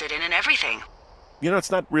chair to sit in and everything. You know,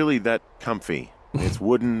 it's not really that comfy. It's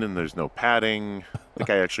wooden and there's no padding. I think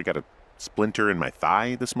I actually got a splinter in my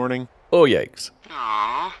thigh this morning. Oh, yikes.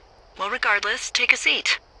 Aww. Well, regardless, take a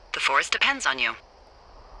seat. The forest depends on you.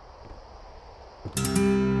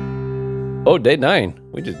 Oh, day 9.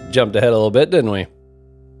 We just jumped ahead a little bit, didn't we?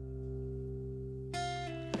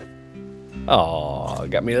 Oh,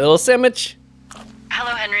 got me a little sandwich.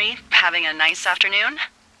 Hello, Henry. Having a nice afternoon?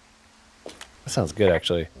 That sounds good,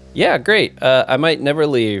 actually. Yeah, great. I might never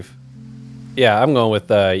leave. Yeah, I'm going with,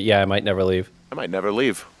 yeah, I might never leave. I might never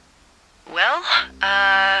leave. Well,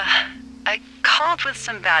 I called with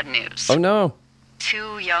some bad news. Oh, no.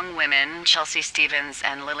 2 young women, Chelsea Stevens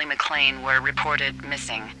and Lily McLean, were reported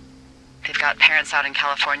missing. They've got parents out in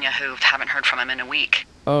California who haven't heard from them in a week.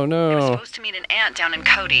 Oh, They were no. supposed to meet an aunt down in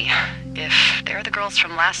Cody. If they're the girls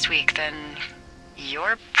from last week, then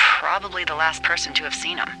you're probably the last person to have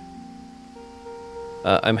seen them.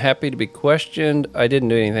 I'm happy to be questioned. I didn't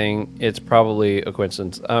do anything. It's probably a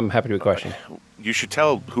coincidence. I'm happy to be questioned. You should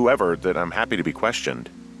tell whoever that I'm happy to be questioned.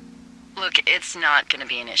 Look, it's not going to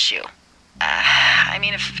be an issue. I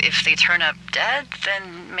mean, if they turn up dead,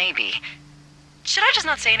 then maybe. Should I just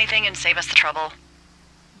not say anything and save us the trouble?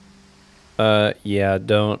 Yeah,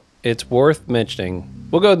 don't. It's worth mentioning.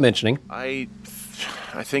 We'll go with mentioning. I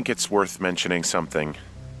think it's worth mentioning something.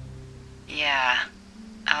 Yeah.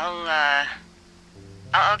 I'll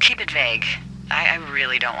keep it vague. I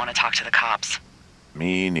really don't want to talk to the cops.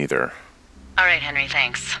 Me neither. All right, Henry,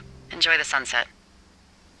 thanks. Enjoy the sunset.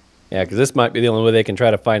 Yeah, because this might be the only way they can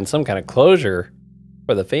try to find some kind of closure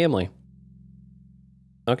for the family.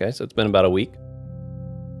 Okay, so it's been about a week.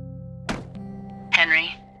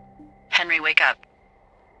 Henry? Henry, wake up.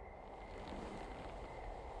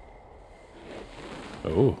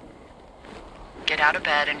 Oh, Get out of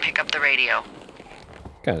bed and pick up the radio.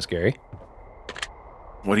 kind of scary.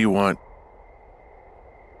 What do you want?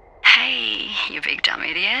 Hey, you big dumb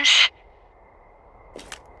idiot.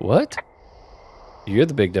 What? You're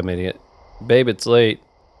the big dumb idiot. Babe, it's late.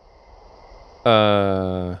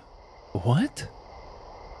 What?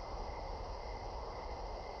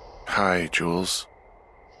 Hi, Jules.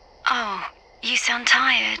 Oh, you sound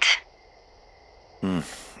tired. I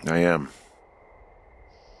am.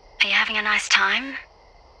 Are you having a nice time?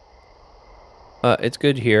 It's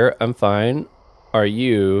good here. I'm fine. Are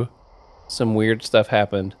you? Some weird stuff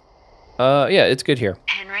happened. Yeah, it's good here.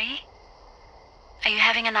 Henry? Are you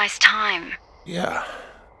having a nice time? Yeah,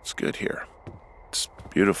 it's good here. It's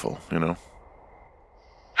beautiful, you know.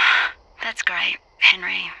 That's great,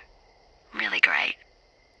 Henry. Really great.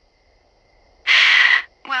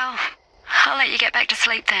 Well, I'll let you get back to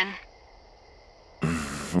sleep then.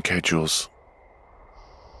 Okay, Jules.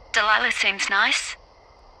 Delilah seems nice.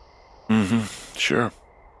 Sure.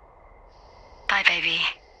 Bye, baby.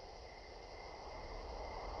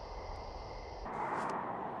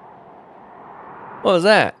 What was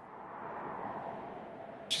that?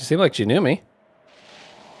 She seemed like she knew me.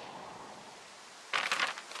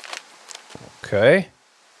 Okay.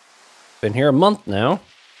 Been here a month now.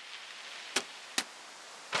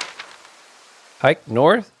 Hike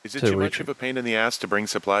north. Is it to too much retreat. of a pain in the ass to bring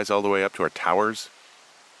supplies all the way up to our towers?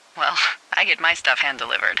 Well, I get my stuff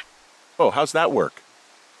hand-delivered. Oh, how's that work?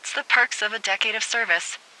 It's the perks of a decade of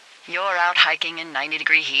service. You're out hiking in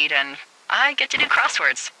 90-degree heat, and I get to do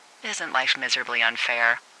crosswords. Isn't life miserably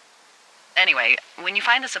unfair? Anyway, when you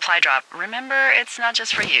find a supply drop, remember it's not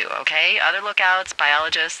just for you, okay? Other lookouts,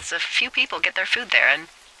 biologists, a few people get their food there, and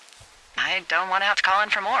I don't want to have to call in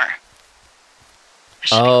for more. There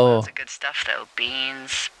should be loads of good stuff, though.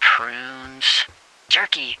 Beans, prunes,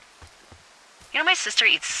 jerky. You know, my sister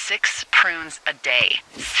eats 6 prunes a day.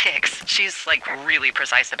 6. She's, like, really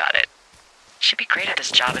precise about it. She'd be great at this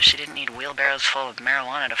job if she didn't need wheelbarrows full of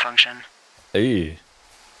marijuana to function. Ew.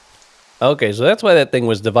 Okay, so that's why that thing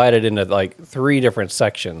was divided into like 3 different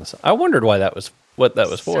sections. I wondered why that was what that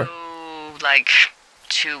was for. So, like,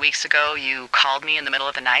 2 weeks ago, you called me in the middle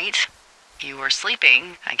of the night. You were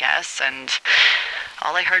sleeping, I guess, and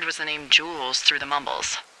all I heard was the name Jules through the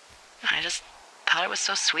mumbles. I just thought it was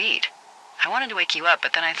so sweet. I wanted to wake you up,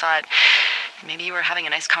 but then I thought maybe you were having a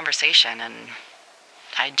nice conversation, and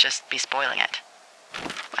I'd just be spoiling it.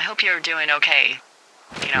 I hope you're doing okay,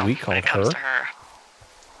 you know, when it comes to her.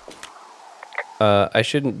 I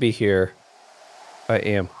shouldn't be here. I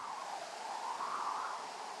am.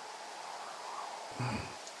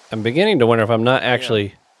 I'm beginning to wonder if I'm not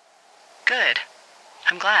actually... Good.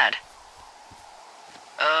 I'm glad.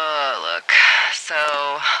 Look. So,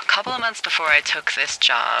 a couple of months before I took this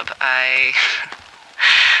job, I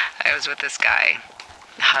was with this guy,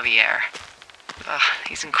 Javier.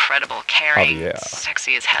 He's incredible, caring, Javier.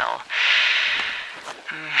 sexy as hell.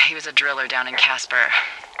 He was a driller down in Casper.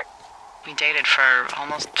 We dated for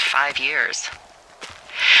almost 5 years.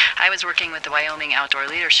 I was working with the Wyoming Outdoor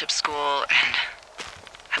Leadership School, and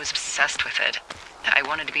I was obsessed with it. I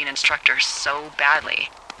wanted to be an instructor so badly.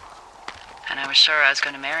 And I was sure I was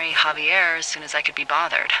going to marry Javier as soon as I could be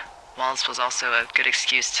bothered. Walls was also a good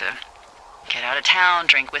excuse to get out of town,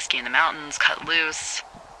 drink whiskey in the mountains, cut loose.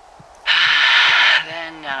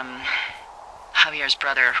 Then, Javier's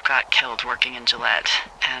brother got killed working in Gillette,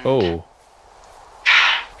 and... Oh.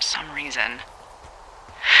 For some reason,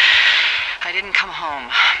 I didn't come home.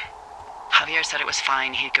 Javier said it was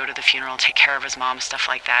fine. He'd go to the funeral, take care of his mom, stuff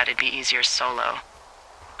like that. It'd be easier solo.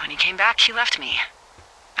 When he came back, he left me.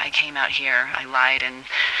 I came out here, I lied, and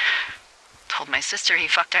told my sister he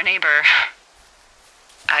fucked our neighbor.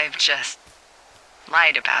 I've just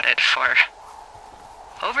lied about it for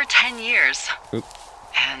over 10 years. Oop.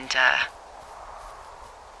 And,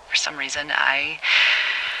 for some reason, I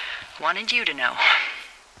wanted you to know.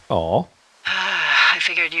 Aw. I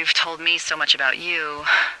figured you've told me so much about you,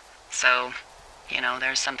 so,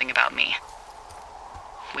 there's something about me.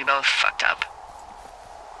 We both fucked up.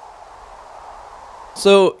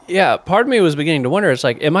 So, yeah, part of me was beginning to wonder, it's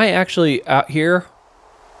like, am I actually out here?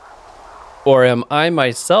 Or am I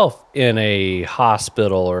myself in a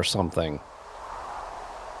hospital or something?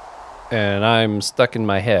 And I'm stuck in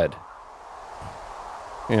my head.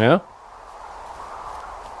 You know?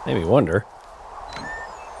 Made me wonder.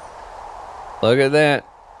 Look at that.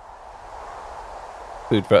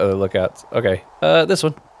 Food for other lookouts. Okay, this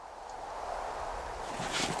one.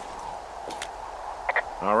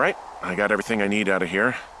 All right, I got everything I need out of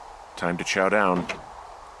here. Time to chow down.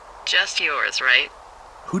 Just yours, right?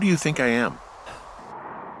 Who do you think I am?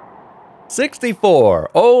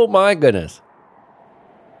 64. Oh my goodness.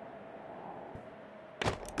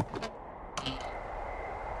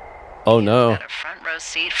 Oh no. Got a front row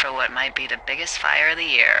seat for what might be the biggest fire of the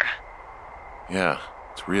year. Yeah,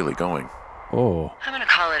 it's really going. Oh. I'm gonna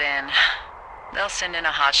call it in. They'll send in a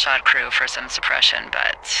hotshot crew for some suppression,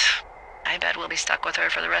 but I bet we'll be stuck with her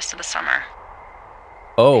for the rest of the summer.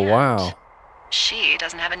 Oh, And wow. she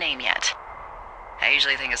doesn't have a name yet. I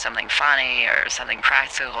usually think of something funny or something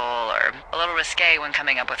practical or a little risque when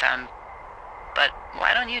coming up with them. But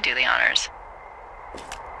why don't you do the honors?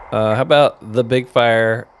 How about the big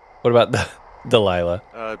fire? What about the Delilah?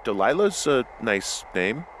 Delilah's a nice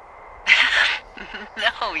name.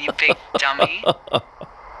 No, you big dummy.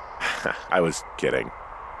 I was kidding.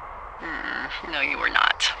 No, you were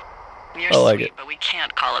not. You're I like sweet, it. but we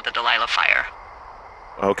can't call it the Delilah Fire.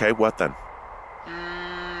 Okay, what then?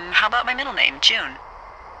 How about my middle name, June?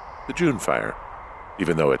 The June fire.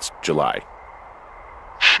 Even though it's July.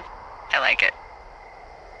 I like it.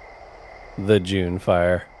 The June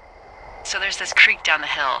fire. So there's this creek down the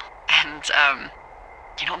hill, and,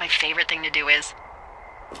 you know what my favorite thing to do is?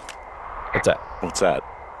 What's that? What's that?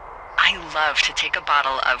 I love to take a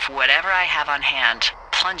bottle of whatever I have on hand,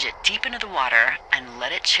 plunge it deep into the water, and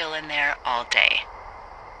let it chill in there all day.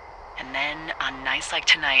 And then, on nights like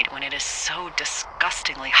tonight, when it is so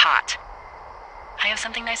disgustingly hot, I have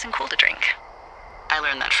something nice and cool to drink. I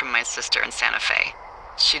learned that from my sister in Santa Fe.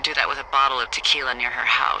 She'd do that with a bottle of tequila near her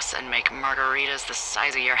house and make margaritas the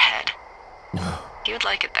size of your head. You'd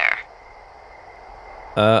like it there.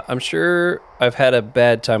 I'm sure I've had a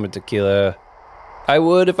bad time with tequila. I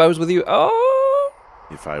would if I was with you. Oh!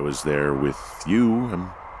 If I was there with you,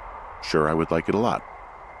 I'm sure I would like it a lot.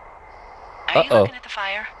 Are you looking at the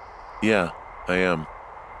fire? Yeah, I am.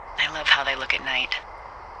 I love how they look at night.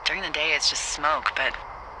 During the day, it's just smoke, but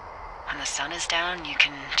when the sun is down, you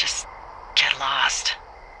can just get lost.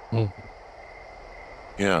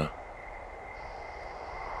 Yeah.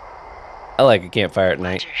 I like a campfire at Glad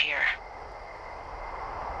night. you're here.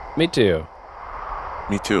 Me too.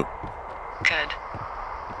 Me too. Good.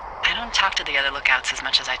 I don't talk to the other lookouts as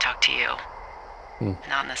much as I talk to you.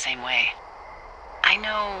 Not in the same way. I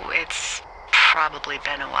know it's probably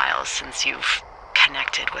been a while since you've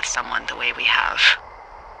connected with someone the way we have.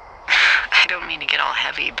 I don't mean to get all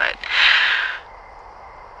heavy, but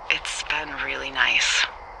it's been really nice.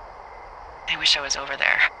 I wish I was over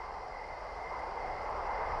there.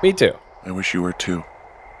 Me too. I wish you were too.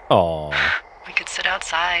 Aw. We could sit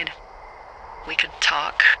outside. We could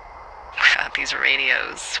talk about these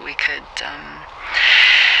radios. We could,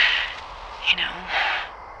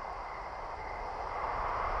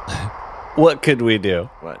 What could we do?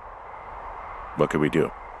 What? What could we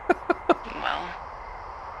do? Well,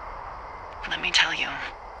 let me tell you.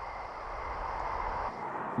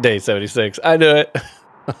 Day 76. I knew it.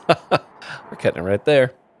 We're cutting it right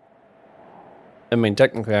there. I mean,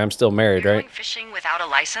 technically, I'm still married, You're right? going fishing without a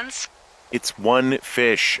license? It's one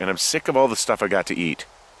fish, and I'm sick of all the stuff I got to eat.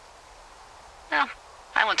 No,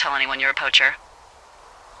 I won't tell anyone you're a poacher.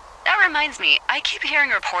 That reminds me, I keep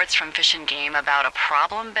hearing reports from Fish and Game about a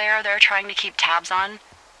problem bear they're trying to keep tabs on.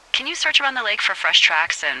 Can you search around the lake for fresh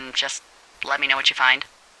tracks and just let me know what you find?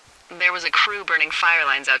 There was a crew burning fire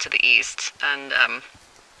lines out to the east, and,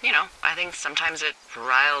 I think sometimes it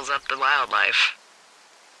riles up the wildlife.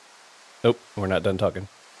 Nope, we're not done talking.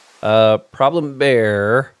 Problem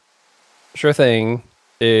bear, sure thing,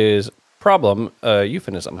 is problem,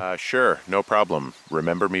 euphemism. Sure, no problem.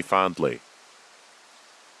 Remember me fondly.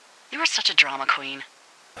 You are such a drama queen.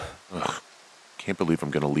 Ugh, can't believe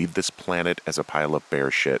I'm gonna leave this planet as a pile of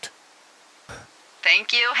bear shit.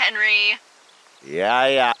 Thank you, Henry.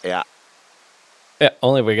 Yeah. Yeah,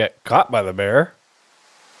 only if we get caught by the bear.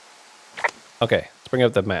 Okay, let's bring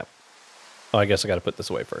up the map. Oh, I guess I gotta put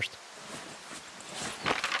this away first.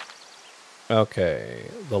 Okay,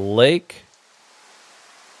 the lake.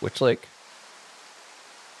 Which lake?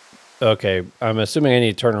 Okay, I'm assuming I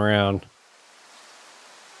need to turn around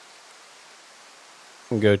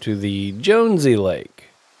and go to the Jonesy Lake.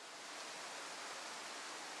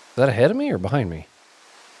 Is that ahead of me or behind me?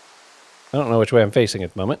 I don't know which way I'm facing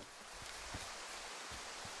at the moment.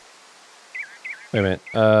 Wait a minute.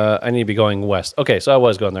 I need to be going west. Okay, so I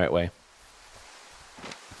was going the right way.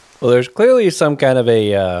 Well, there's clearly some kind of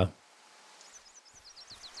a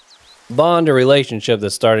bond or relationship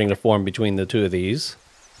that's starting to form between the two of these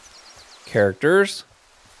characters.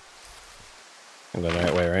 I'm going the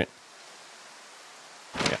right way, right?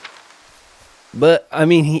 Yeah. But, I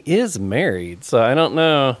mean, he is married, so I don't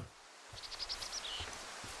know.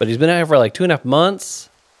 But he's been out here for like 2.5 months.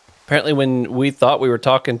 Apparently, when we thought we were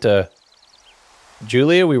talking to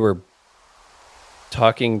Julia, we were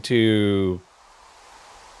talking to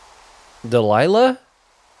Delilah?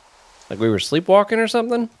 Like we were sleepwalking or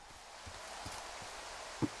something?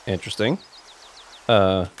 Interesting.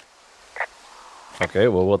 Okay,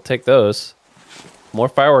 well, we'll take those. More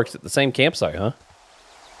fireworks at the same campsite, huh?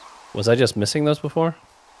 Was I just missing those before?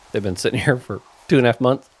 They've been sitting here for 2.5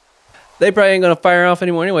 months. They probably ain't gonna fire off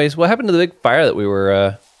anymore anyways. What happened to the big fire that we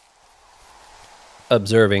were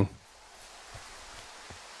observing?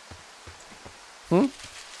 It's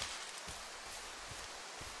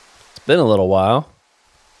been a little while.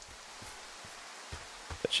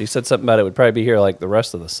 But she said something about it would probably be here like the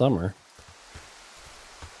rest of the summer.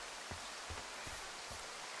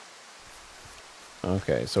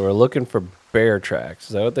 Okay, so we're looking for bear tracks.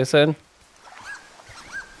 Is that what they said?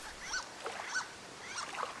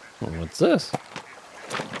 What's this?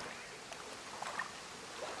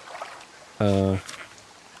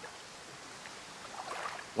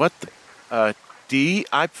 What the? Dee,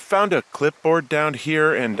 I found a clipboard down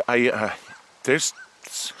here, and there's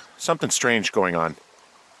something strange going on.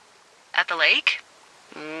 At the lake?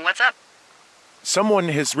 What's up? Someone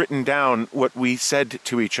has written down what we said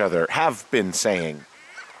to each other, have been saying.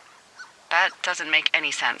 That doesn't make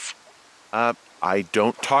any sense. I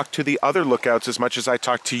don't talk to the other lookouts as much as I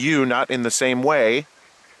talk to you, not in the same way.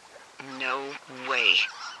 No way.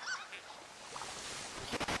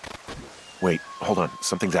 Wait, hold on.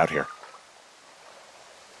 Something's out here.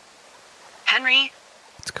 Henry,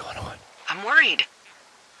 What's going on? I'm worried.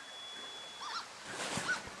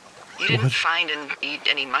 You didn't find and eat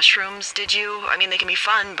any mushrooms, did you? I mean, they can be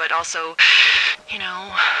fun, but also,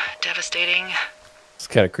 devastating. It's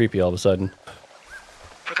kind of creepy all of a sudden.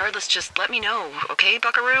 Regardless, just let me know, okay,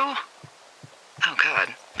 buckaroo? Oh,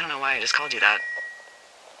 God. I don't know why I just called you that.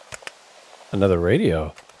 Another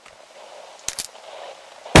radio.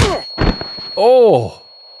 Oh!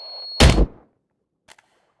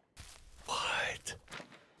 What?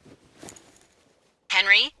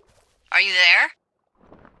 Henry? Are you there?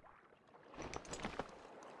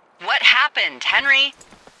 What happened, Henry?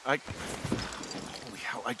 Holy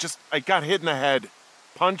hell, I got hit in the head.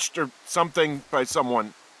 Punched or something by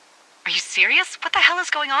someone. Are you serious? What the hell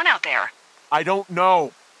is going on out there? I don't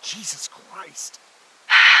know. Jesus Christ.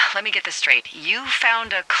 Let me get this straight. You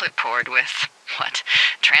found a clipboard with, what,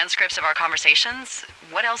 transcripts of our conversations?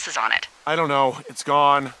 What else is on it? I don't know. It's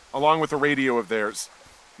gone, along with a radio of theirs.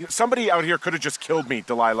 Somebody out here could have just killed me,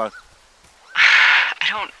 Delilah.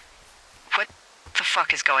 What the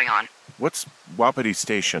fuck is going on? What's Wapiti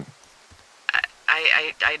Station?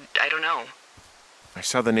 I don't know. I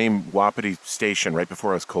saw the name Wapiti Station right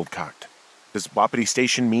before I was cold-cocked. Does Wapiti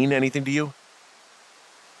Station mean anything to you?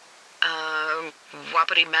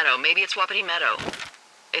 Wapiti Meadow. Maybe it's Wapiti Meadow.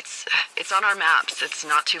 It's on our maps. It's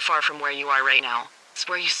not too far from where you are right now. It's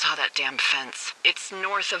where you saw that damn fence. It's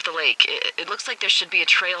north of the lake. It looks like there should be a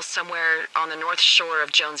trail somewhere on the north shore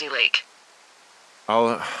of Jonesy Lake.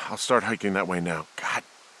 I'll start hiking that way now. God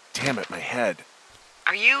damn it, my head.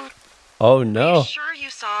 Are you... Oh, no. Are you sure you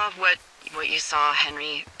saw what you saw,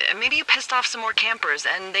 Henry? Maybe you pissed off some more campers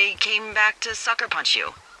and they came back to sucker punch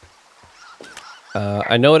you.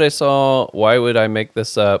 I know what I saw. Why would I make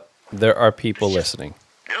this up? There are people listening.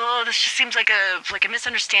 Oh, this just seems like a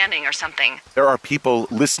misunderstanding or something. There are people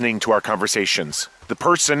listening to our conversations. The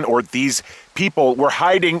person or these people were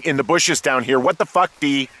hiding in the bushes down here. What the fuck,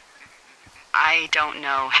 Dee? I don't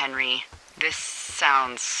know, Henry. This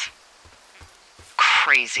sounds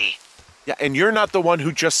crazy. Yeah, and you're not the one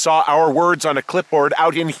who just saw our words on a clipboard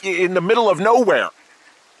out in the middle of nowhere.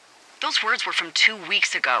 Those words were from 2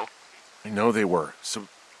 weeks ago. I know they were. So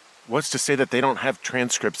what's to say that they don't have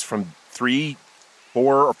transcripts from 3,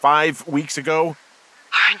 4, or 5 weeks ago?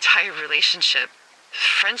 Our entire relationship,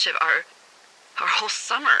 friendship, our whole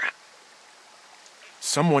summer.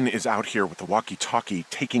 Someone is out here with the walkie-talkie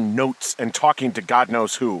taking notes and talking to God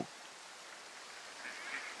knows who.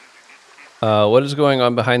 What is going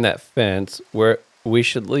on behind that fence where we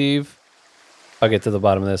should leave? I'll get to the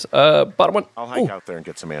bottom of this. Bottom one. I'll hike out there and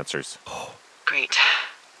get some answers. Great.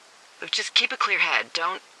 Just keep a clear head.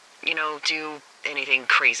 Don't, do anything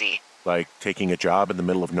crazy. Like taking a job in the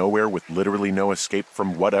middle of nowhere with literally no escape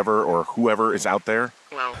from whatever or whoever is out there?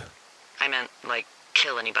 Well, I meant,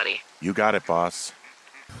 kill anybody. You got it, boss.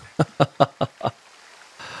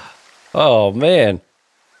 Oh, man.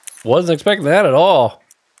 Wasn't expecting that at all.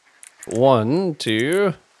 1,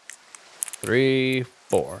 2, 3,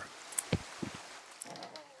 4.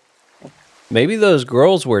 Maybe those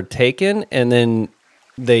girls were taken and then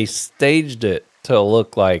they staged it to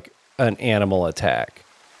look like an animal attack.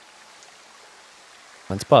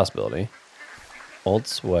 That's a possibility. Old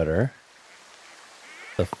sweater.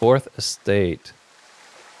 The Fourth Estate.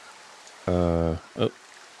 Oh. There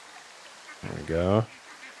we go.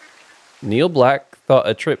 Neil Black thought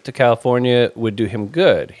a trip to California would do him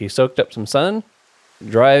good. He soaked up some sun,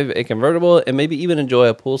 drive a convertible, and maybe even enjoy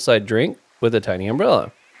a poolside drink with a tiny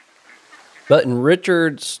umbrella. But in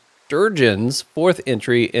Richard Sturgeon's fourth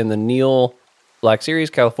entry in the Neil Black series,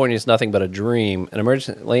 California is nothing but a dream. An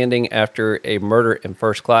emergency landing after a murder in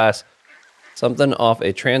first class. Something off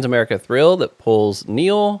a Trans-America thrill that pulls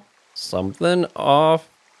Neil. Something off...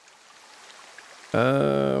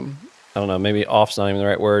 I don't know, maybe off's not even the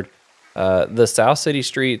right word. The South City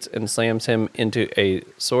streets and slams him into a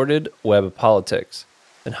sordid web of politics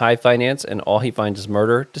and high finance, and all he finds is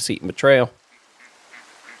murder, deceit, and betrayal.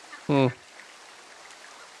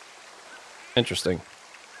 Interesting.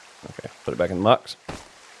 Okay, put it back in the box.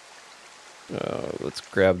 Let's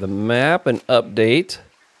grab the map and update.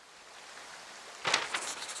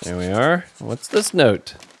 There we are. What's this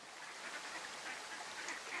note?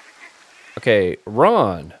 Okay,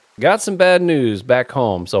 Ron. Got some bad news back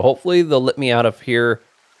home, so hopefully they'll let me out of here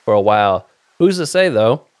for a while. Who's to say,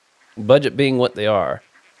 though? Budget being what they are.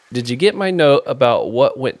 Did you get my note about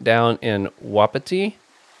what went down in Wapiti?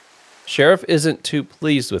 Sheriff isn't too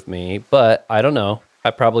pleased with me, but I don't know.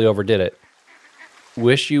 I probably overdid it.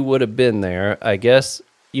 Wish you would have been there. I guess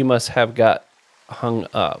you must have got hung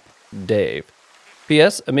up. Dave.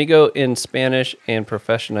 P.S. Amigo in Spanish and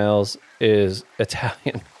professionals is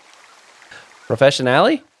Italian.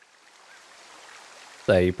 Professionale? Is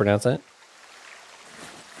that how you pronounce that?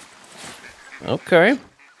 Okay.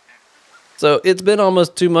 So it's been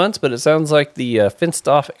almost 2 months, but it sounds like the fenced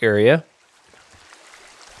off area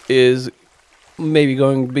is maybe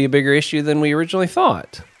going to be a bigger issue than we originally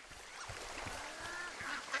thought.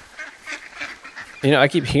 I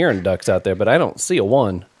keep hearing ducks out there, but I don't see a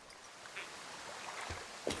one.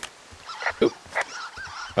 Oop.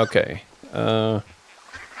 Okay.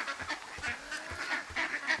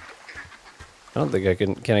 I don't think I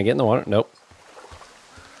can... Can I get in the water? Nope.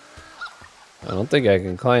 I don't think I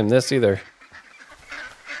can climb this either.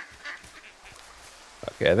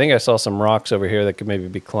 Okay, I think I saw some rocks over here that could maybe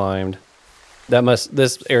be climbed.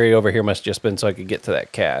 This area over here must just been so I could get to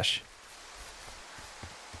that cache.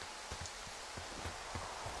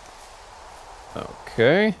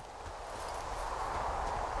 Okay.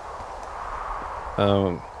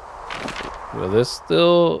 Will this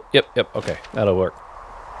still... Yep, okay, that'll work.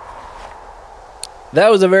 That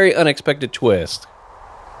was a very unexpected twist.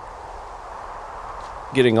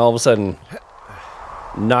 Getting all of a sudden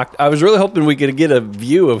knocked... I was really hoping we could get a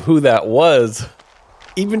view of who that was.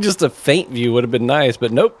 Even just a faint view would have been nice,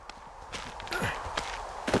 but nope.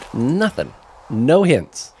 Nothing. No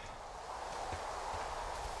hints.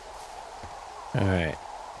 All right.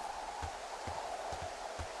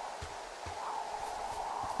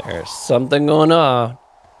 There's something going on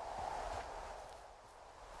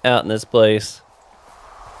out in this place.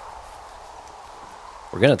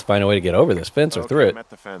 We're going to have to find a way to get over this fence or through it. I'm at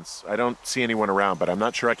the fence. I don't see anyone around, but I'm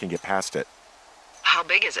not sure I can get past it. How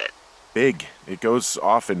big is it? Big. It goes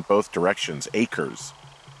off in both directions. Acres.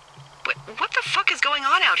 But what the fuck is going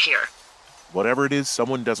on out here? Whatever it is,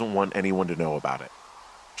 someone doesn't want anyone to know about it.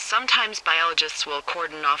 Sometimes biologists will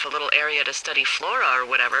cordon off a little area to study flora or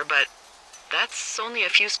whatever, but that's only a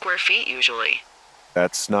few square feet usually.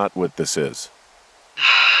 That's not what this is.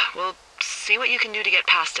 Well, see what you can do to get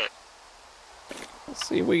past it. Let's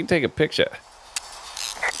see if we can take a picture.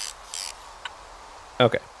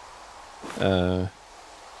 Okay.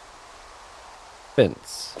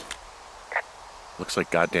 Fence. Looks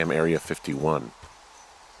like goddamn Area 51.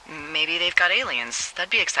 Maybe they've got aliens.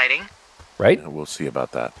 That'd be exciting. Right? We'll see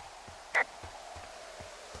about that.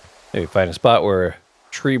 Maybe find a spot where a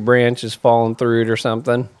tree branch is falling through it or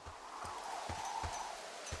something.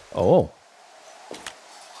 Oh.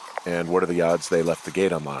 And what are the odds they left the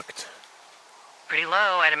gate unlocked? Pretty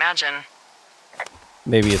low, I'd imagine.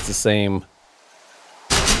 Maybe it's the same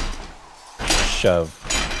shove.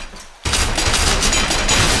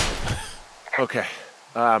 Okay.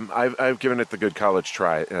 I've given it the good college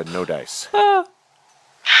try. No dice.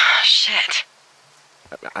 Shit.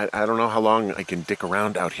 I don't know how long I can dick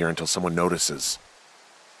around out here until someone notices.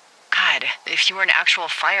 God, if you were an actual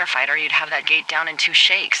firefighter, you'd have that gate down in 2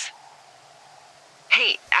 shakes.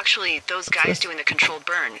 Hey, actually, those guys doing the controlled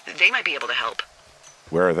burn, they might be able to help.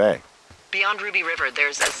 Where are they? Beyond Ruby River,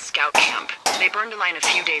 there's a scout camp. They burned a line a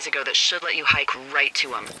few days ago that should let you hike right to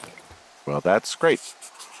them. Well, that's great.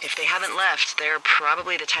 If they haven't left, they're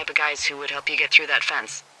probably the type of guys who would help you get through that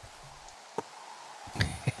fence.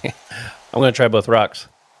 I'm going to try both rocks.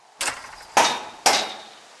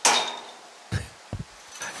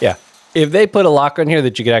 Yeah. If they put a lock on here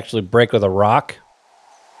that you could actually break with a rock,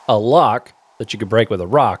 a lock that you could break with a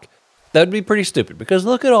rock, that would be pretty stupid because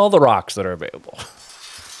look at all the rocks that are available.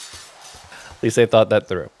 At least they thought that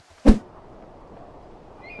through.